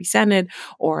 underrepresented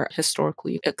or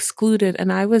historically excluded.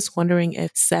 And I was wondering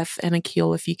if Seth and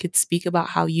Akil, if you could speak about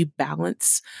how you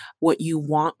balance what you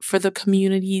want for the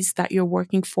communities that you're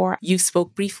working for. You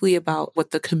spoke briefly about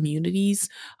what the communities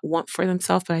want for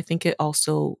themselves, but I think it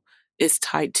also is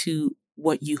tied to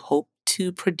what you hope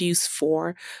to produce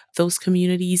for those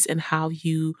communities and how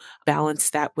you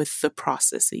balance that with the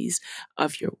processes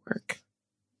of your work.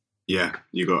 Yeah,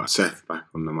 you got Seth back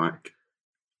on the mic.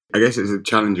 I guess it's a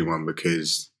challenging one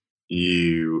because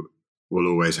you will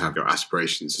always have your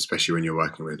aspirations, especially when you're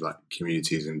working with like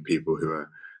communities and people who are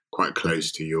quite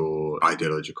close to your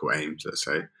ideological aims, let's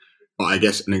say. But I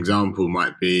guess an example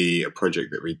might be a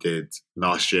project that we did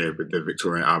last year with the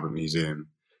Victoria and Albert Museum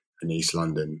in East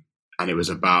London. And it was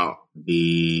about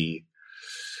a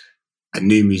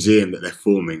new museum that they're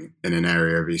forming in an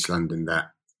area of East London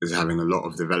that is having a lot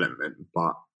of development,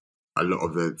 but a lot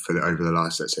of over the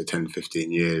last, let's say, 10,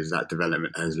 15 years, that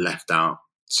development has left out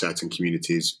certain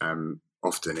communities,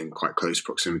 often in quite close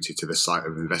proximity to the site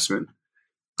of investment.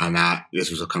 And that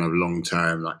this was a kind of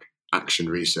long-term like action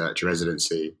research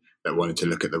residency that wanted to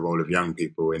look at the role of young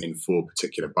people in 4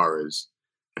 particular boroughs.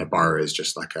 And a borough is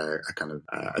just like a kind of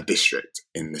a district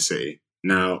in the city.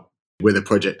 Now, with a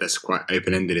project that's quite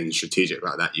open-ended and strategic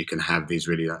like that, you can have these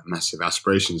really like massive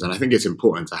aspirations. And I think it's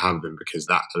important to have them because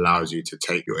that allows you to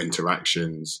take your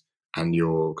interactions and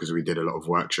because we did a lot of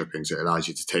workshopping, so it allows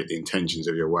you to take the intentions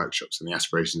of your workshops and the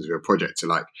aspirations of your project to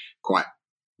like quite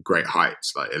great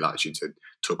heights. Like it allows you to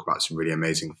talk about some really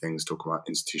amazing things, talk about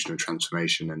institutional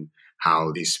transformation and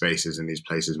how these spaces and these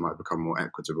places might become more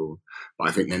equitable. But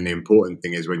I think then the important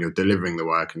thing is when you're delivering the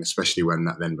work, and especially when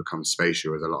that then becomes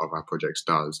spatial, as a lot of our projects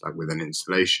does, like with an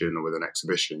installation or with an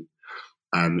exhibition,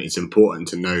 it's important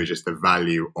to know just the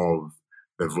value of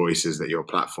the voices that you're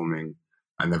platforming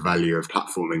and the value of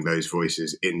platforming those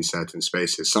voices in certain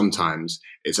spaces. Sometimes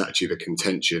it's actually the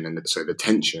contention and so the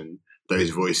tension those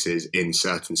voices in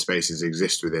certain spaces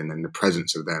exist within, and the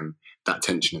presence of them, that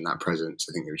tension and that presence,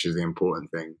 I think, which is the important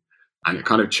thing. And it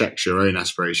kind of checks your own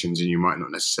aspirations, and you might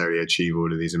not necessarily achieve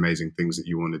all of these amazing things that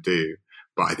you want to do.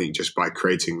 But I think just by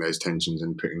creating those tensions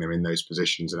and putting them in those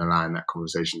positions and allowing that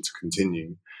conversation to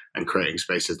continue and creating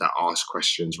spaces that ask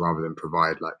questions rather than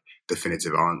provide like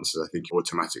definitive answers, I think you're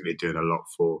automatically doing a lot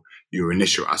for your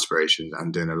initial aspirations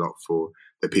and doing a lot for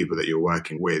the people that you're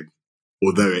working with.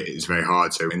 Although it is very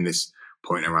hard. So in this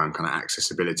point around kind of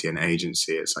accessibility and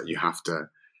agency, it's like you have to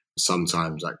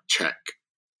sometimes like check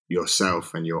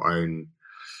yourself and your own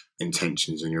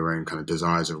intentions and your own kind of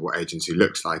desires of what agency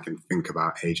looks like and think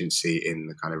about agency in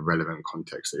the kind of relevant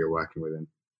context that you're working within.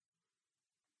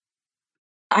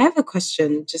 I have a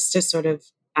question just to sort of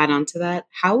add on to that.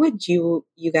 How would you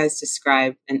guys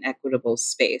describe an equitable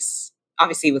space?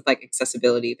 Obviously with like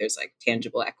accessibility, there's like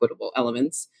tangible, equitable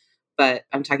elements, but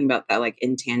I'm talking about that like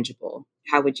intangible.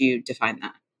 How would you define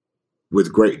that?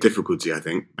 With great difficulty, I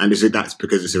think. And that's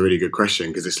because it's a really good question,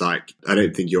 because it's like, I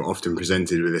don't think you're often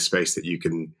presented with a space that you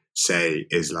can say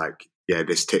is like, yeah,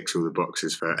 this ticks all the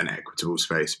boxes for an equitable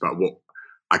space. But what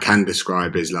I can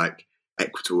describe is like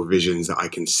equitable visions that I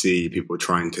can see people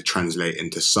trying to translate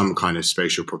into some kind of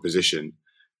spatial proposition.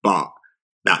 But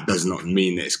that does not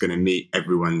mean that it's going to meet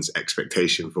everyone's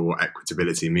expectation for what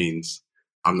equitability means.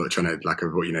 I'm not trying to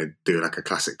do like a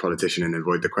classic politician and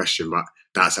avoid the question, but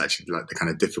that's actually like the kind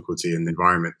of difficulty in the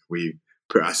environment that we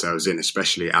put ourselves in,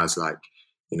 especially as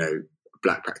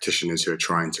Black practitioners who are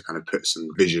trying to kind of put some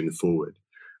vision forward.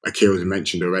 Akil has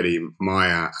mentioned already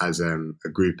Maya as a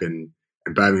group in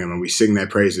Birmingham, and we sing their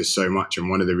praises so much. And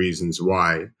one of the reasons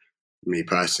why, me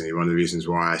personally,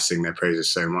 I sing their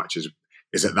praises so much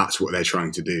is that that's what they're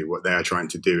trying to do. What they are trying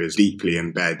to do is deeply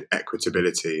embed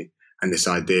equitability and this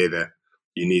idea that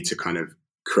you need to kind of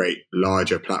create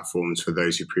larger platforms for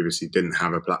those who previously didn't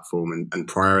have a platform and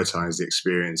prioritize the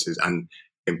experiences and,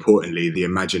 importantly, the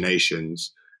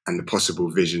imaginations and the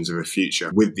possible visions of a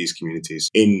future with these communities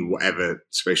in whatever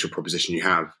spatial proposition you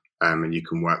have. And you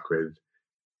can work with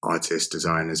artists,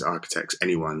 designers, architects,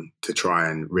 anyone to try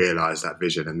and realize that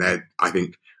vision. And I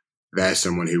think they're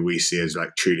someone who we see as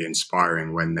like truly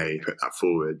inspiring when they put that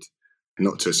forward.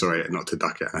 Not to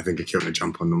duck it. I think Akil will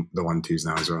jump on the 1-2s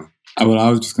now as well. Well, I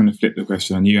was just going to flip the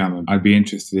question on you, Amma. I'd be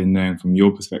interested in knowing from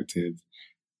your perspective,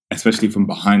 especially from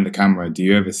behind the camera, do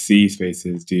you ever see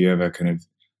spaces? Do you ever kind of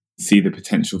see the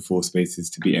potential for spaces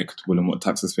to be equitable? And what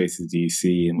types of spaces do you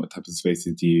see? And what types of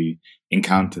spaces do you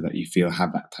encounter that you feel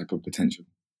have that type of potential?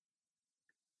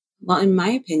 Well, in my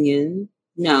opinion,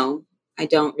 no, I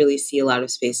don't really see a lot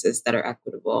of spaces that are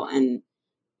equitable. And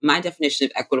my definition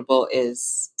of equitable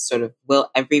is sort of,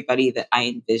 will everybody that I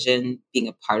envision being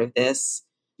a part of this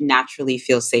naturally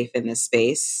feel safe in this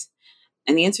space?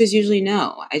 And the answer is usually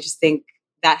no. I just think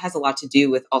that has a lot to do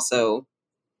with also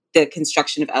the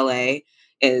construction of LA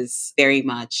is very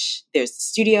much, there's the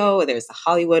studio, there's the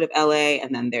Hollywood of LA,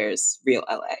 and then there's real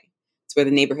LA. It's where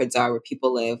the neighborhoods are, where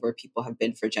people live, where people have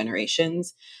been for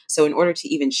generations. So in order to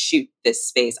even shoot this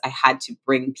space, I had to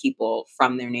bring people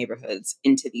from their neighborhoods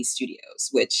into these studios,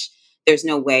 which there's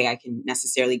no way I can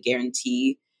necessarily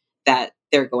guarantee that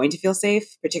they're going to feel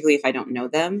safe, particularly if I don't know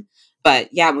them. But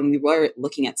yeah, when we were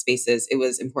looking at spaces, it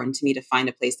was important to me to find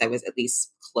a place that was at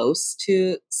least close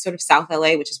to sort of South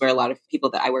LA, which is where a lot of people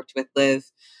that I worked with live.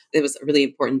 It was really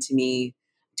important to me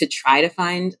to try to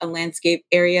find a landscape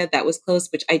area that was close,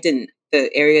 which I didn't. The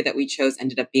area that we chose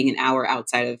ended up being an hour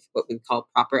outside of what we call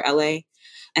proper LA.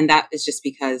 And that is just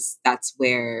because that's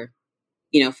where,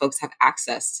 folks have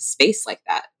access to space like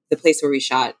that. The place where we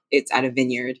shot, it's at a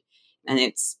vineyard and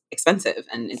it's expensive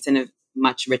and it's in a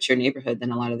much richer neighborhood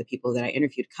than a lot of the people that I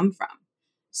interviewed come from.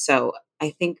 So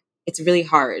I think it's really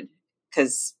hard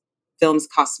because films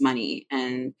cost money,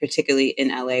 and particularly in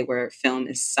LA where film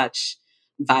is such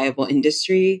viable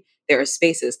industry, there are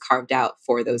spaces carved out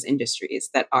for those industries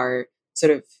that are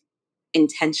sort of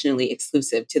intentionally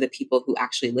exclusive to the people who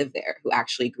actually live there, who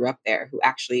actually grew up there, who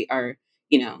actually are,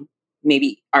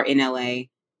 maybe are in LA,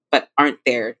 but aren't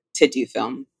there to do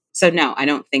film. So no, I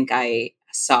don't think I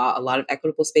saw a lot of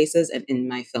equitable spaces. And in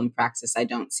my film practice, I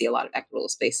don't see a lot of equitable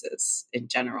spaces in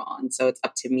general. And so it's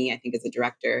up to me, I think, as a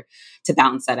director to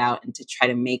balance that out and to try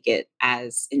to make it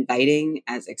as inviting,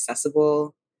 as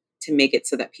accessible, to make it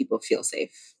so that people feel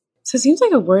safe. So it seems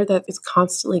like a word that is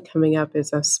constantly coming up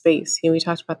is space. We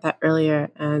talked about that earlier,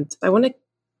 and I want to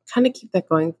kind of keep that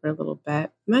going for a little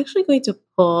bit. I'm actually going to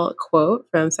pull a quote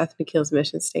from Seth McKeel's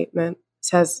mission statement. It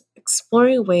says,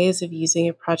 exploring ways of using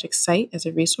a project site as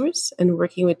a resource and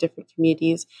working with different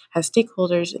communities as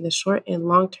stakeholders in the short and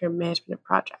long-term management of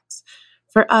projects.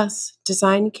 For us,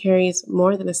 design carries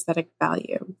more than aesthetic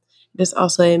value. It is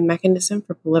also a mechanism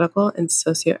for political and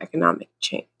socioeconomic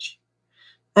change.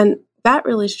 And that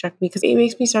really struck me because it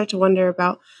makes me start to wonder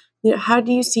about, how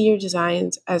do you see your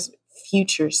designs as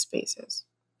future spaces?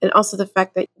 And also the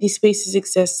fact that these spaces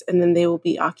exist and then they will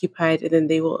be occupied and then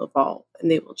they will evolve and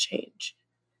they will change.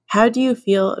 How do you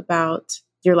feel about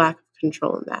your lack of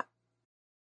control in that?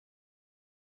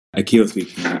 Akil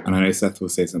speaking, and I know Seth will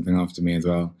say something after me as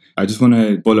well. I just want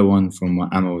to follow on from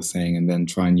what Amma was saying and then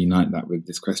try and unite that with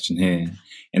this question here.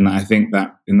 In that I think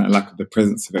that in that lack of the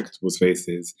presence of equitable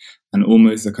spaces and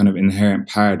almost a kind of inherent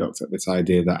paradox at this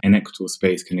idea that inequitable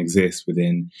space can exist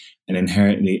within an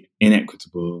inherently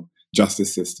inequitable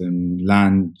justice system,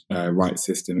 land rights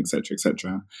system,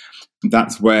 etc.,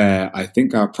 that's where I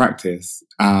think our practice,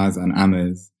 ours and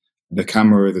Amma's, the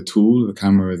camera is a tool, the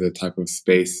camera is a type of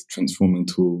space transforming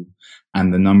tool,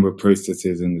 and the number of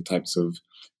processes and the types of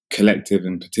collective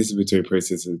and participatory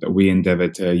processes that we endeavor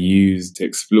to use to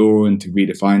explore and to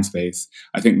redefine space.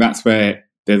 I think that's where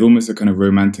there's almost a kind of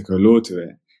romantic allure to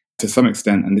it to some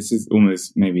extent. And this is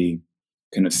almost maybe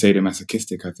kind of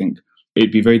sadomasochistic. I think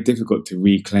it'd be very difficult to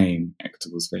reclaim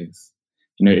equitable space.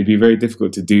 It'd be very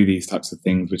difficult to do these types of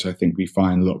things, which I think we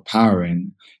find a lot of power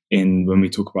in when we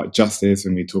talk about justice,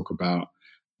 when we talk about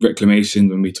reclamation,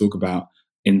 when we talk about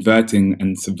inverting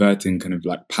and subverting kind of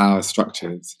like power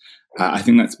structures. I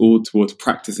think that's all towards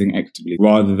practicing equitably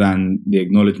rather than the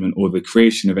acknowledgement or the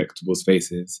creation of equitable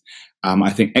spaces. I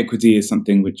think equity is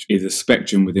something which is a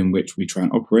spectrum within which we try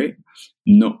and operate,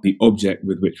 not the object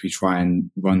with which we try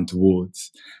and run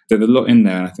towards. There's a lot in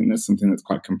there, and I think that's something that's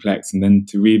quite complex. And then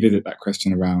to revisit that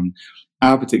question around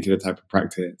our particular type of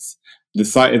practice, the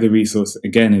site of the resource,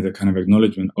 again, is a kind of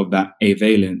acknowledgement of that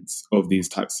avalence of these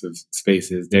types of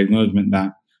spaces, the acknowledgement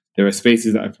that there are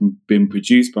spaces that have been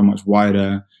produced by much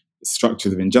wider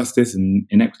structures of injustice and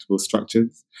inequitable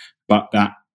structures, but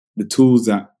that the tools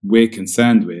that we're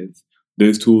concerned with,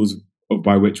 those tools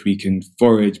by which we can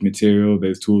forage material,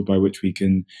 those tools by which we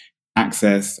can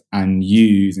access and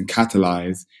use and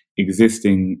catalyze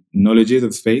existing knowledges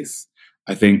of space,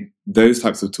 I think those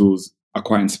types of tools are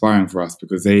quite inspiring for us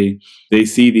because they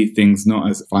see these things not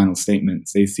as final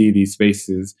statements. They see these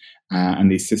spaces and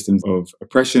these systems of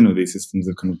oppression or these systems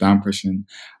of kind of downpression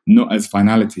not as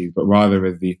finalities, but rather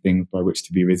as the things by which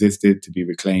to be resisted, to be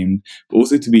reclaimed, but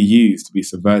also to be used, to be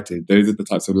subverted. Those are the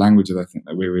types of languages I think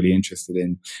that we're really interested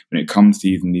in when it comes to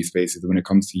using these spaces, when it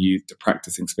comes to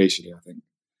practicing spatially, I think.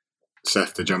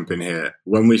 Seth, to jump in here,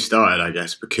 when we started, I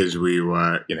guess, because we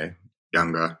were,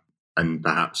 younger, and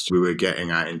perhaps we were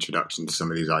getting our introduction to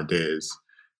some of these ideas,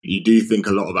 you do think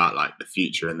a lot about like the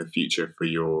future and the future for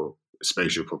your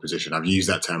spatial proposition. I've used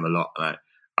that term a lot. And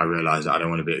I realize that I don't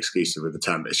want to be exclusive with the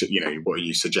term, but it's, what are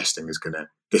you suggesting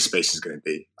this space is going to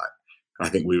be like? And I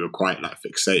think we were quite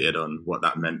fixated on what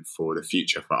that meant for the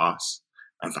future for us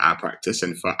and for our practice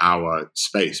and for our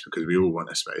space, because we all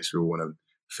want a space. We all want to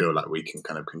feel like we can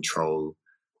kind of control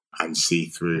and see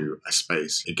through a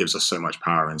space. It gives us so much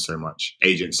power and so much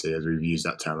agency, as we've used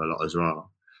that term a lot as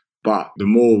well. But the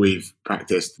more we've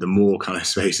practiced, the more kind of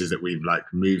spaces that we've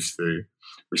moved through,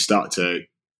 we start to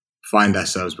find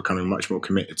ourselves becoming much more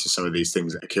committed to some of these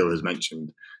things that Akil has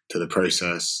mentioned, to the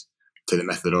process, to the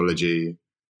methodology,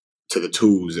 to the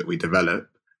tools that we develop,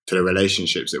 to the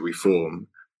relationships that we form,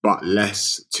 but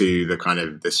less to the kind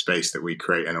of the space that we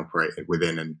create and operate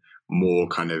within, and more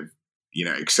kind of,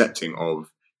 accepting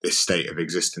of this state of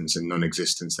existence and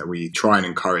non-existence that we try and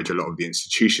encourage a lot of the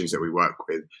institutions that we work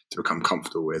with to become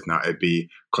comfortable with. Now, it'd be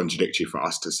contradictory for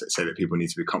us to say that people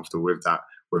need to be comfortable with that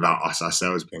without us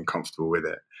ourselves being comfortable with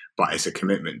it. But it's a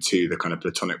commitment to the kind of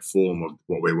platonic form of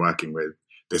what we're working with,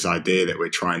 this idea that we're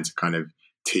trying to kind of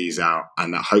tease out,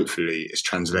 and that hopefully is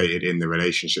translated in the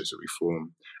relationships that we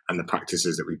form and the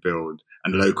practices that we build.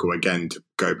 And local, again, to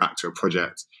go back to a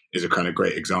project, is a kind of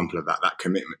great example of that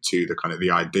commitment to the kind of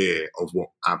the idea of what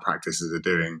our practices are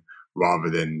doing rather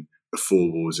than the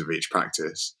four walls of each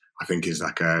practice. I think is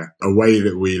like a way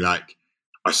that we like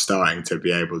are starting to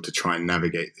be able to try and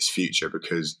navigate this future,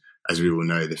 because as we all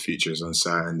know, the future is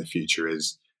uncertain, the future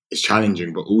is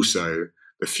challenging, but also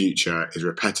the future is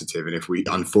repetitive. And if we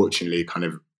unfortunately kind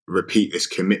of repeat this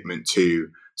commitment to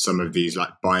some of these like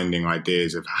binding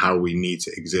ideas of how we need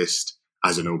to exist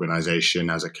as an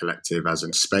organization, as a collective, as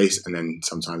a space, and then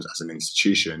sometimes as an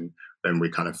institution, then we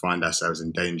kind of find ourselves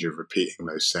in danger of repeating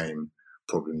those same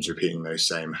problems, repeating those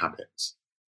same habits.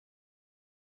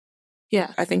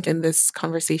 Yeah, I think in this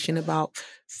conversation about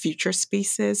future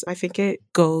spaces, I think it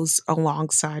goes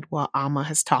alongside what Amma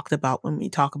has talked about when we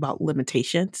talk about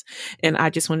limitations. And I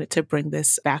just wanted to bring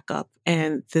this back up,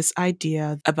 and this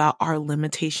idea about our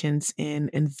limitations in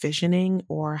envisioning,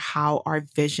 or how our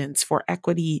visions for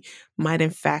equity might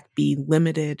in fact be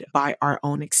limited by our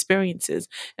own experiences.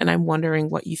 And I'm wondering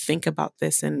what you think about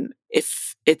this, and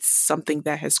if it's something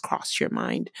that has crossed your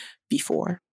mind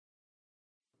before.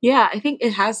 Yeah, I think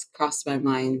it has crossed my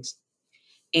mind.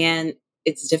 And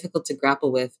it's difficult to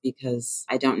grapple with because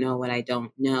I don't know what I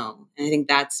don't know. And I think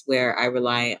that's where I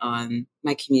rely on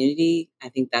my community. I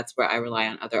think that's where I rely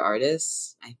on other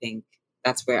artists. I think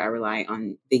that's where I rely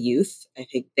on the youth. I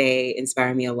think they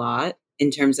inspire me a lot in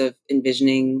terms of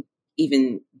envisioning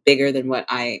even bigger than what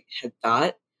I had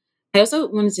thought. I also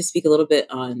wanted to speak a little bit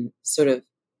on sort of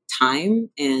time.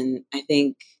 And I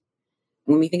think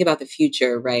when we think about the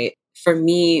future, right, for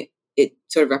me, it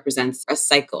sort of represents a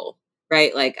cycle,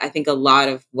 right? Like, I think a lot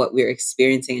of what we're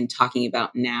experiencing and talking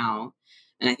about now,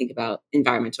 and I think about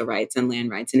environmental rights and land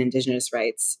rights and indigenous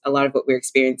rights, a lot of what we're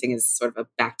experiencing is sort of a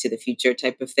back to the future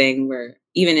type of thing, where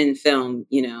even in film,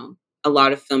 a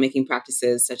lot of filmmaking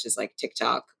practices, such as like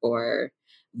TikTok or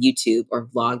YouTube or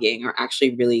vlogging, are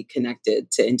actually really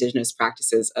connected to indigenous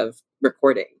practices of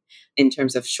recording in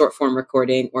terms of short form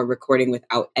recording or recording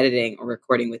without editing or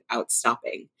recording without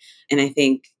stopping. And I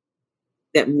think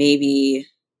that maybe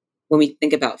when we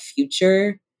think about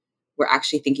future, we're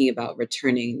actually thinking about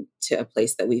returning to a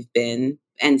place that we've been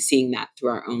and seeing that through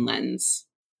our own lens.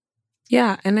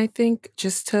 Yeah, and I think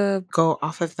just to go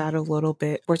off of that a little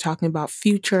bit, we're talking about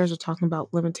futures, we're talking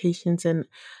about limitations. And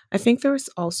I think there's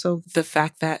also the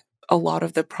fact that a lot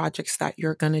of the projects that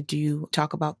you're going to do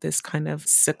talk about this kind of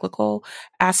cyclical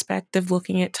aspect of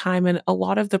looking at time. And a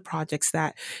lot of the projects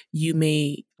that you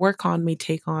may work on may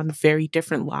take on very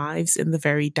different lives in the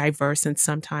very diverse and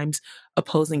sometimes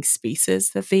opposing spaces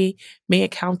that they may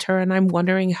encounter. And I'm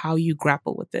wondering how you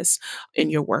grapple with this in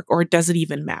your work, or does it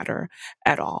even matter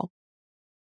at all?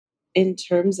 In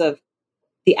terms of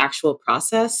the actual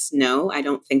process, no, I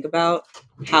don't think about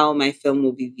how my film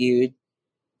will be viewed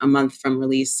a month from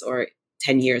release or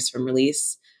 10 years from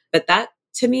release. But that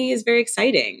to me is very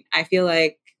exciting. I feel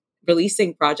like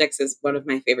releasing projects is one of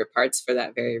my favorite parts for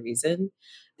that very reason.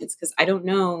 It's because I don't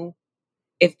know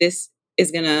if this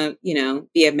is going to,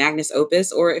 be a magnus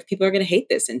opus or if people are going to hate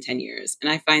this in 10 years.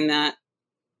 And I find that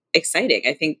exciting.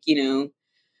 I think,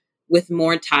 with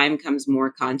more time comes more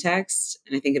context.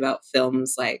 And I think about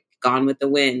films like Gone with the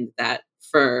Wind, that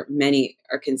for many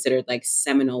are considered like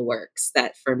seminal works,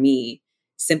 that for me,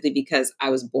 simply because I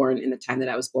was born in the time that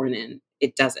I was born in,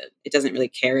 it doesn't. It doesn't really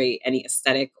carry any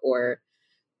aesthetic or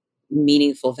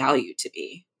meaningful value to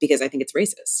me because I think it's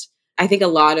racist. I think a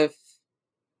lot of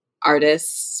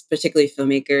artists, particularly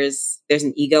filmmakers, there's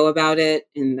an ego about it,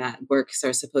 and that works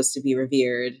are supposed to be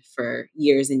revered for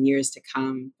years and years to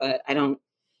come. But I don't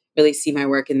really see my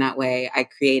work in that way. I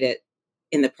create it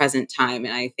in the present time.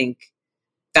 And I think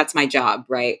that's my job,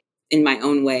 right? In my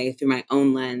own way, through my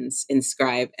own lens,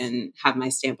 inscribe and have my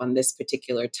stamp on this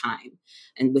particular time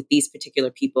and with these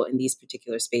particular people in these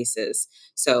particular spaces.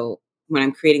 So when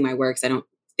I'm creating my works, I don't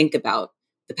think about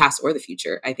the past or the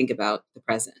future. I think about the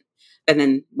present. And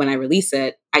then when I release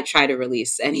it, I try to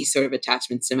release any sort of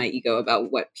attachments to my ego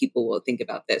about what people will think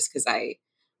about this, because I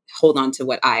hold on to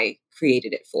what I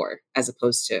created it for, as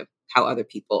opposed to how other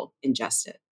people ingest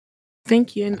it.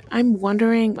 Thank you. And I'm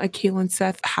wondering, Akil and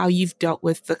Seth, how you've dealt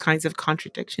with the kinds of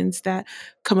contradictions that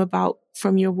come about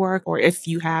from your work, or if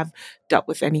you have dealt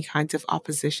with any kinds of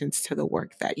oppositions to the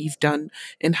work that you've done,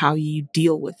 and how you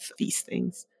deal with these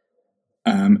things.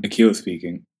 Akil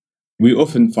speaking. We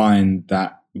often find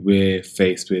that we're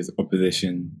faced with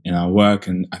opposition in our work,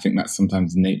 and I think that's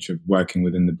sometimes the nature of working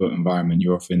within the built environment.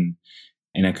 You're often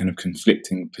in a kind of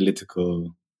conflicting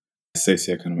political,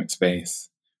 socioeconomic space.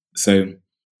 So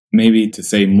maybe to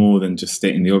say more than just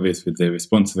stating the obvious with the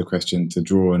response to the question, to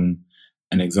draw on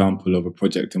an example of a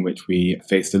project in which we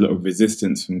faced a lot of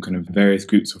resistance from kind of various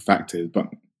groups or factors, but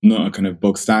not a kind of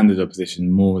bog standard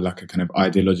opposition, more like a kind of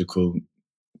ideological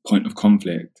point of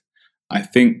conflict. I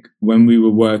think when we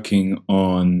were working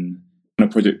on a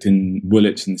project in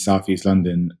Woolwich in southeast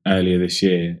London earlier this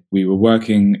year, we were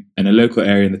working in a local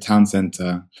area in the town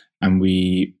centre, and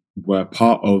we were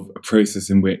part of a process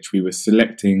in which we were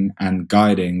selecting and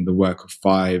guiding the work of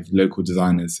 5 local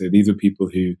designers. So these were people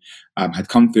who had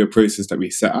come through a process that we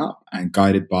set up and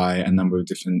guided by a number of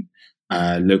different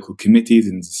local committees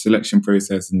in the selection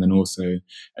process, and then also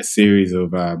a series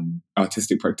of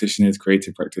artistic practitioners,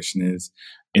 creative practitioners,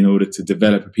 in order to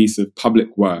develop a piece of public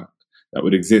work that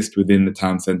would exist within the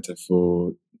town centre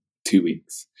for 2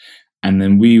 weeks. And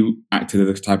then we acted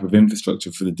as a type of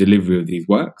infrastructure for the delivery of these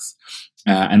works,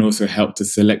 and also helped to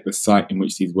select the site in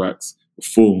which these works were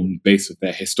formed based on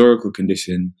their historical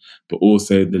condition, but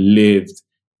also the lived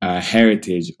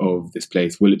heritage of this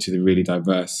place. Woolwich is a really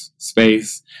diverse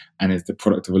space and is the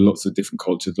product of lots of different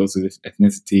cultures, lots of different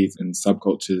ethnicities and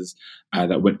subcultures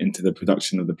that went into the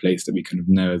production of the place that we kind of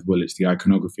know as Woolwich, the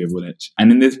iconography of Woolwich.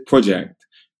 And in this project,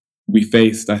 we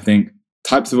faced, I think,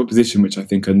 types of opposition which I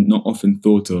think are not often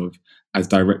thought of as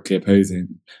directly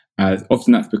opposing.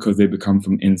 Often that's because they become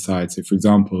from inside. So, for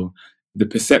example, the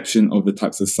perception of the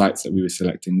types of sites that we were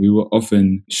selecting, we were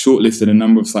often shortlisted a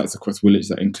number of sites across Woolwich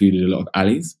that included a lot of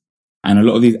alleys. And a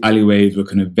lot of these alleyways were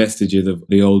kind of vestiges of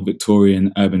the old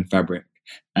Victorian urban fabric.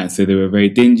 And so they were very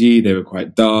dingy, they were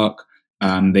quite dark.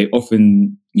 They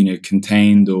often,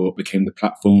 contained or became the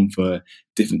platform for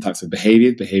different types of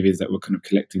behaviors that were kind of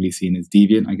collectively seen as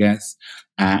deviant, I guess.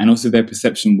 And also their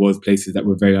perception was places that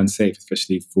were very unsafe,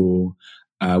 especially for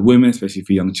women, especially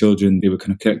for young children. They were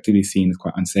kind of collectively seen as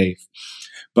quite unsafe.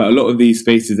 But a lot of these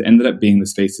spaces ended up being the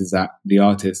spaces that the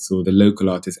artists or the local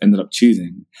artists ended up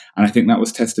choosing. And I think that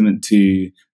was testament to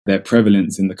their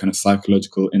prevalence in the kind of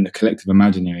psychological, in the collective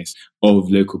imaginaries of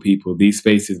local people. These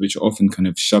spaces, which are often kind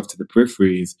of shoved to the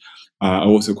peripheries, are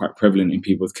also quite prevalent in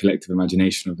people's collective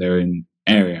imagination of their own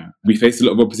area. We faced a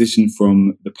lot of opposition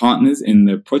from the partners in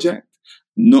the project,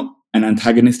 not an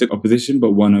antagonistic opposition,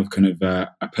 but one of kind of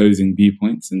opposing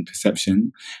viewpoints and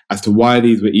perception as to why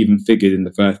these were even figured in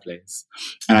the first place.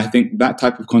 And I think that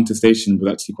type of contestation was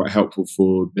actually quite helpful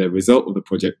for the result of the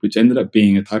project, which ended up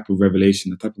being a type of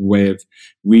revelation, a type of way of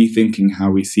rethinking how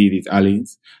we see these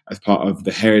alleys as part of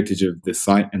the heritage of the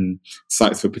site and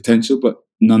sites for potential, but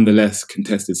nonetheless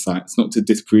contested sites, not to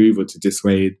disprove or to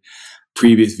dissuade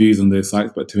previous views on those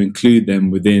sites, but to include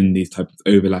them within these types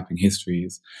of overlapping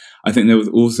histories. I think there was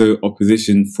also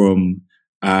opposition from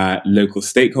local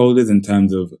stakeholders in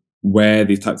terms of where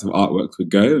these types of artworks would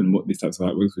go and what these types of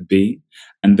artworks would be.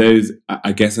 And those,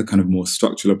 I guess, are kind of more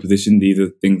structural opposition. These are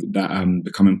things that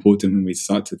become important when we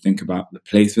start to think about the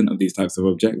placement of these types of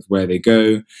objects, where they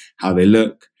go, how they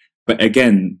look. But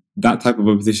again, that type of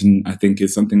opposition, I think,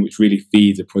 is something which really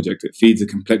feeds a project. It feeds the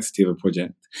complexity of a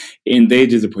project. It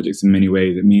endangers a project in many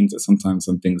ways. It means that sometimes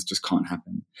some things just can't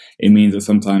happen. It means that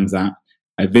sometimes that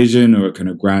a vision or a kind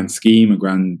of grand scheme, a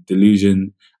grand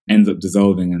delusion ends up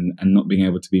dissolving and not being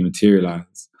able to be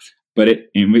materialized. But it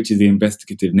enriches the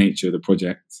investigative nature of the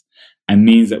project and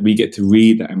means that we get to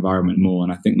read that environment more.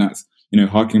 And I think that's,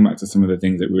 harking back to some of the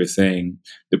things that we were saying,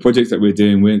 the projects that we're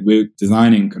doing, we're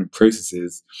designing kind of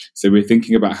processes. So we're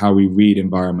thinking about how we read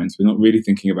environments. We're not really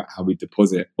thinking about how we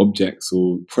deposit objects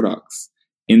or products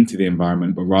into the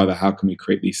environment, but rather how can we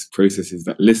create these processes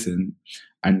that listen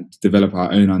and develop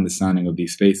our own understanding of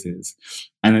these spaces.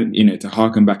 And, to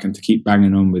harken back and to keep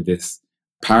banging on with this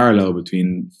parallel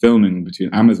between filming,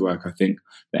 between Emma's work, I think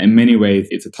that in many ways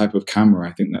it's a type of camera.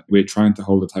 I think that we're trying to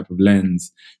hold a type of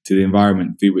lens to the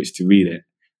environment through which to read it.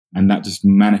 And that just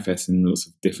manifests in lots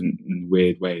of different and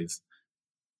weird ways.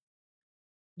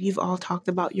 You've all talked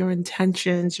about your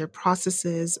intentions, your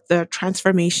processes, the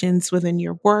transformations within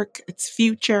your work, its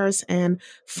futures, and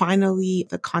finally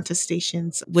the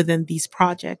contestations within these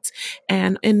projects.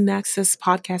 And in Nexus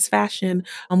podcast fashion,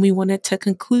 we wanted to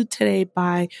conclude today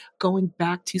by going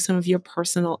back to some of your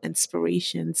personal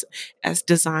inspirations as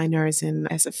designers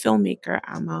and as a filmmaker,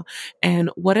 Amma. And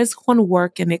what is one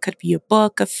work, and it could be a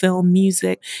book, a film,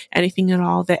 music, anything at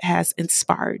all that has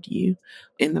inspired you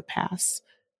in the past?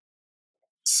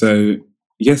 So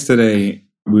yesterday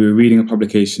we were reading a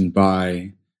publication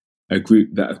by a group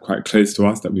that is quite close to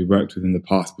us that we worked with in the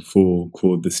past before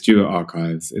called the Stewart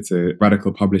Archives. It's a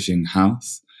radical publishing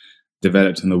house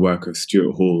developed on the work of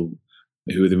Stuart Hall,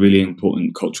 who was a really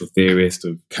important cultural theorist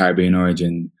of Caribbean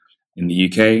origin in the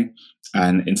UK,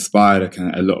 and inspired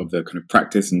a lot of the kind of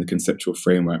practice and the conceptual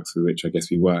frameworks with which I guess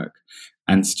we work.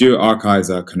 And Stuart Archives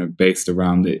are kind of based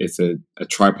around it. It's a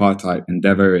tripartite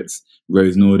endeavor. It's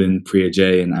Rose Norden, Priya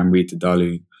Jay, and Amrita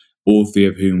Dalu, all three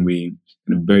of whom we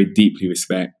kind of very deeply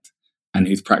respect and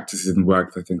whose practices and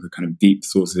work I think are kind of deep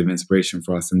sources of inspiration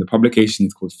for us. And the publication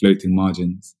is called Floating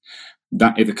Margins.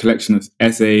 That is a collection of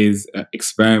essays,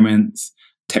 experiments,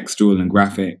 textual and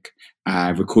graphic,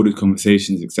 recorded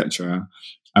conversations, etc.,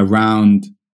 around,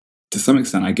 to some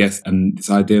extent, I guess, this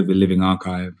idea of the living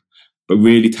archive, but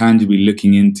really tangibly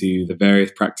looking into the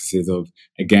various practices of,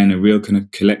 again, a real kind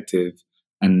of collective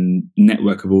and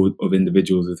network of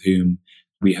individuals with whom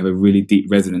we have a really deep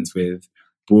resonance with,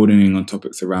 broadening on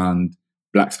topics around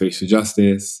Black spatial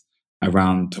justice,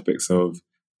 around topics of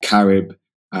Carib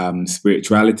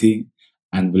spirituality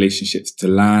and relationships to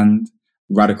land,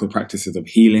 radical practices of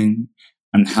healing,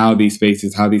 and how these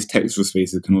spaces, how these textual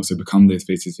spaces can also become those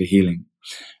spaces for healing.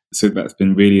 So that's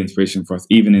been really inspiration for us,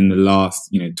 even in the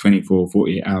last, 24,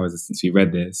 48 hours since we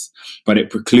read this. But it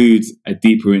precludes a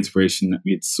deeper inspiration that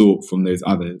we had sought from those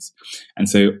others. And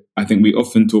so I think we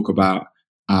often talk about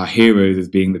our heroes as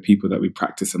being the people that we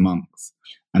practice amongst,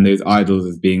 and those idols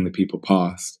as being the people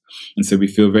past. And so we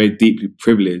feel very deeply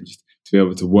privileged to be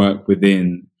able to work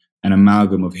within an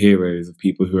amalgam of heroes, of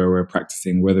people who are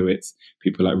practicing, whether it's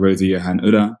people like Rosa Johan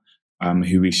Uda,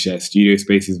 who we share studio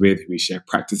spaces with, who we share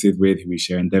practices with, who we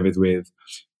share endeavors with,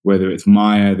 whether it's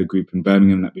Maya, the group in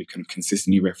Birmingham that we kind of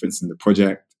consistently reference in the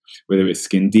project, whether it's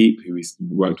Skin Deep, who we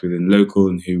worked with in local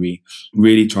and who we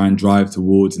really try and drive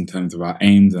towards in terms of our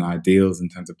aims and ideals, in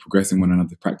terms of progressing one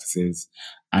another's practices,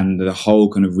 and the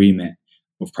whole kind of remit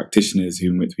of practitioners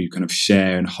whom we kind of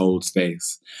share and hold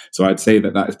space. So I'd say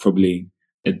that is probably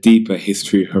a deeper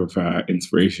history of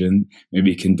inspiration,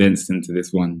 maybe condensed into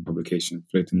this one publication,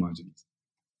 Floating Margins.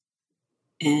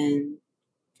 And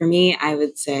for me, I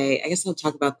would say, I guess I'll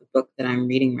talk about the book that I'm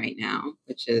reading right now,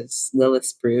 which is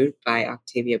Lilith's Brood by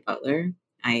Octavia Butler.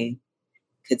 I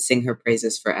could sing her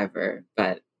praises forever,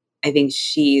 but I think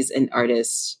she's an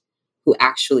artist who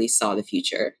actually saw the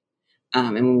future.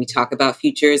 And when we talk about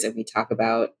futures and we talk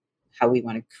about how we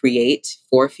want to create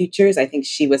for futures, I think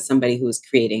she was somebody who was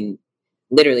creating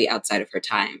literally outside of her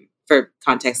time. For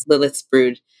context, Lilith's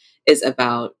Brood is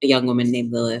about a young woman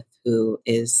named Lilith who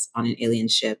is on an alien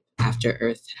ship after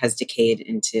Earth has decayed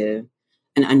into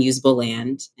an unusable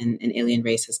land, and an alien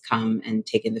race has come and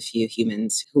taken the few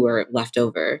humans who are left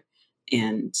over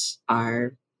and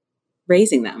are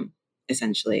raising them,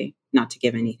 essentially, not to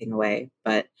give anything away.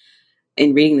 But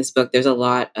in reading this book, there's a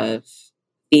lot of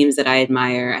themes that I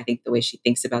admire. I think the way she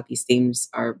thinks about these themes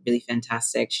are really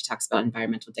fantastic. She talks about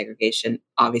environmental degradation,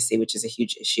 obviously, which is a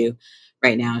huge issue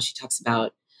right now. She talks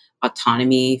about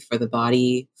autonomy for the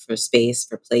body, for space,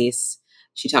 for place.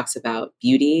 She talks about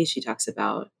beauty. She talks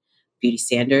about beauty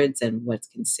standards and what's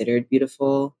considered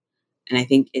beautiful. And I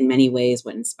think in many ways,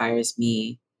 what inspires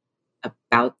me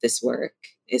about this work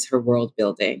is her world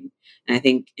building. And I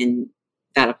think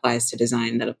that applies to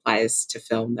design, that applies to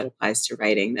film, that applies to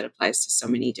writing, that applies to so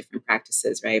many different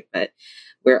practices, right? But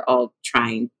we're all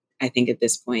trying, I think, at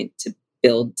this point to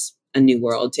build a new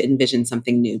world, to envision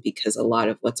something new, because a lot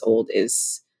of what's old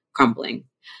is crumbling.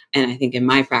 And I think in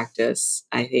my practice,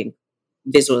 I think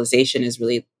visualization is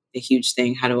really a huge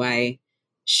thing. How do I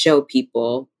show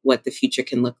people what the future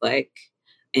can look like?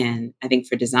 And I think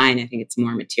for design, I think it's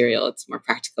more material, it's more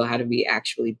practical. How do we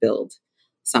actually build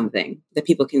something that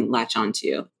people can latch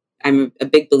onto? I'm a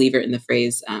big believer in the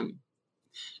phrase, I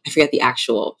forget the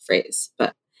actual phrase,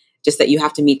 but just that you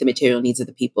have to meet the material needs of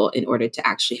the people in order to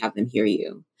actually have them hear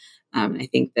you. I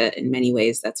think that in many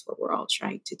ways, that's what we're all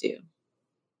trying to do.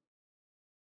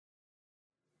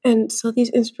 And so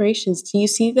these inspirations, do you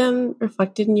see them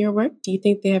reflected in your work? Do you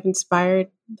think they have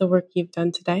inspired the work you've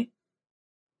done today?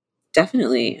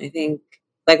 Definitely. I think,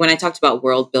 like when I talked about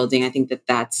world building, I think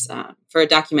that's for a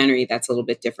documentary, that's a little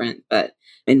bit different. But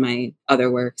in my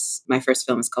other works, my first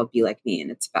film is called Be Like Me,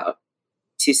 and it's about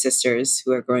two sisters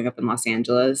who are growing up in Los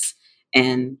Angeles.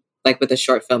 And like with a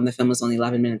short film, the film was only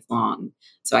 11 minutes long.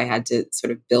 So I had to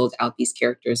sort of build out these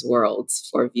characters' worlds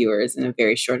for viewers in a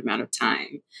very short amount of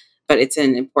time. But it's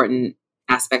an important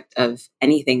aspect of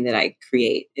anything that I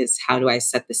create, is how do I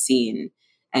set the scene,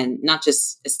 and not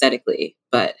just aesthetically,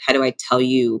 but how do I tell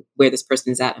you where this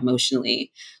person is at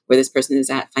emotionally, where this person is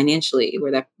at financially,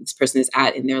 where this person is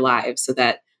at in their lives, so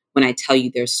that when I tell you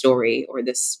their story or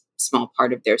this small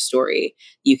part of their story,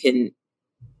 you can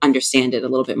understand it a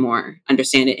little bit more,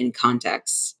 understand it in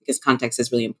context, because context is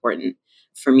really important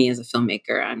for me as a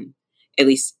filmmaker. I'm, at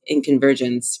least in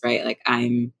Convergence, right? Like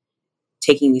I'm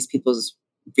taking these people's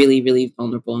really, really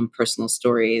vulnerable and personal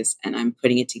stories. And I'm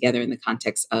putting it together in the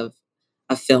context of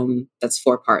a film that's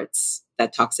 4 parts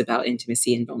that talks about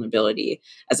intimacy and vulnerability,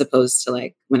 as opposed to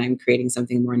like when I'm creating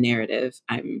something more narrative,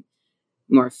 I'm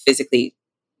more physically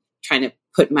trying to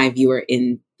put my viewer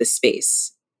in the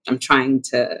space. I'm trying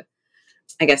to,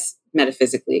 I guess,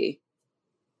 metaphysically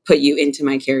put you into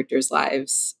my characters'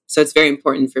 lives. So it's very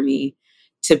important for me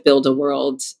to build a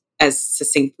world as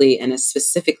succinctly and as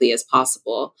specifically as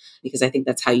possible, because I think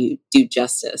that's how you do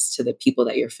justice to the people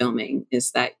that you're filming,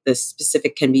 is that the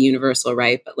specific can be universal,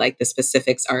 right? But like the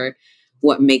specifics are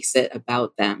what makes it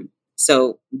about them.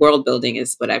 So world building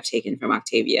is what I've taken from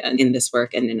Octavia in this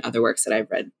work and in other works that I've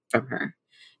read from her.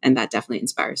 And that definitely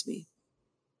inspires me.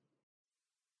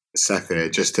 Seth,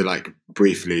 just to like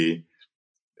briefly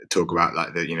talk about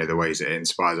like the ways that it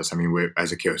inspires us. I mean,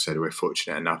 as Akil said, we're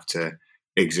fortunate enough to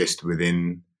exist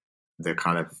within the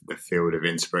kind of the field of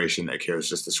inspiration that Akil's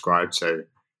just described. So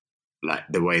like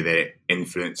the way that it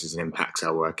influences and impacts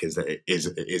our work is that it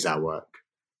is our work.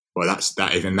 Well, that's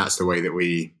the way that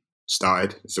we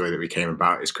started. It's the way that we came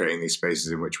about, is creating these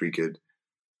spaces in which we could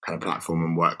kind of platform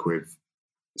and work with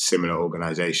similar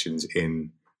organizations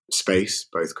in space,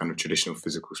 both kind of traditional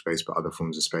physical space, but other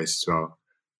forms of space as well.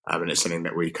 And it's something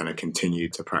that we kind of continue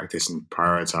to practice and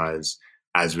prioritize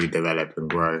as we develop and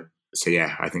grow. So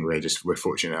yeah, I think we're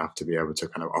fortunate enough to be able to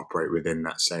kind of operate within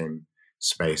that same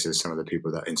space as some of the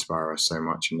people that inspire us so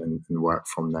much, and work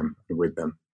from them and with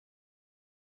them.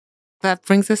 That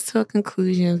brings us to a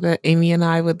conclusion that Amy and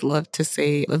I would love to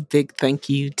say a big thank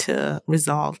you to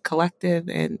Resolve Collective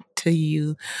and to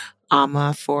you,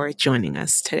 Ama, for joining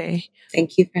us today.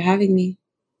 Thank you for having me.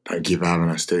 Thank you for having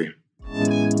us too.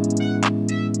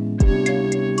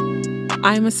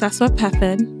 I'm Aseswa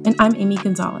Pethin. And I'm Amy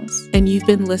Gonzalez. And you've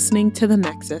been listening to The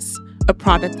Nexus, a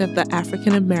product of the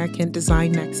African American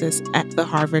Design Nexus at the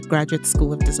Harvard Graduate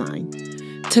School of Design.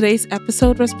 Today's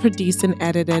episode was produced and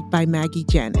edited by Maggie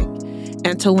Janik.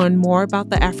 And to learn more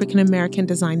about the African American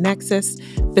Design Nexus,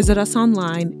 visit us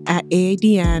online at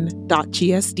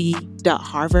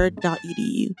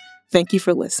aadn.gsd.harvard.edu. Thank you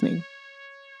for listening.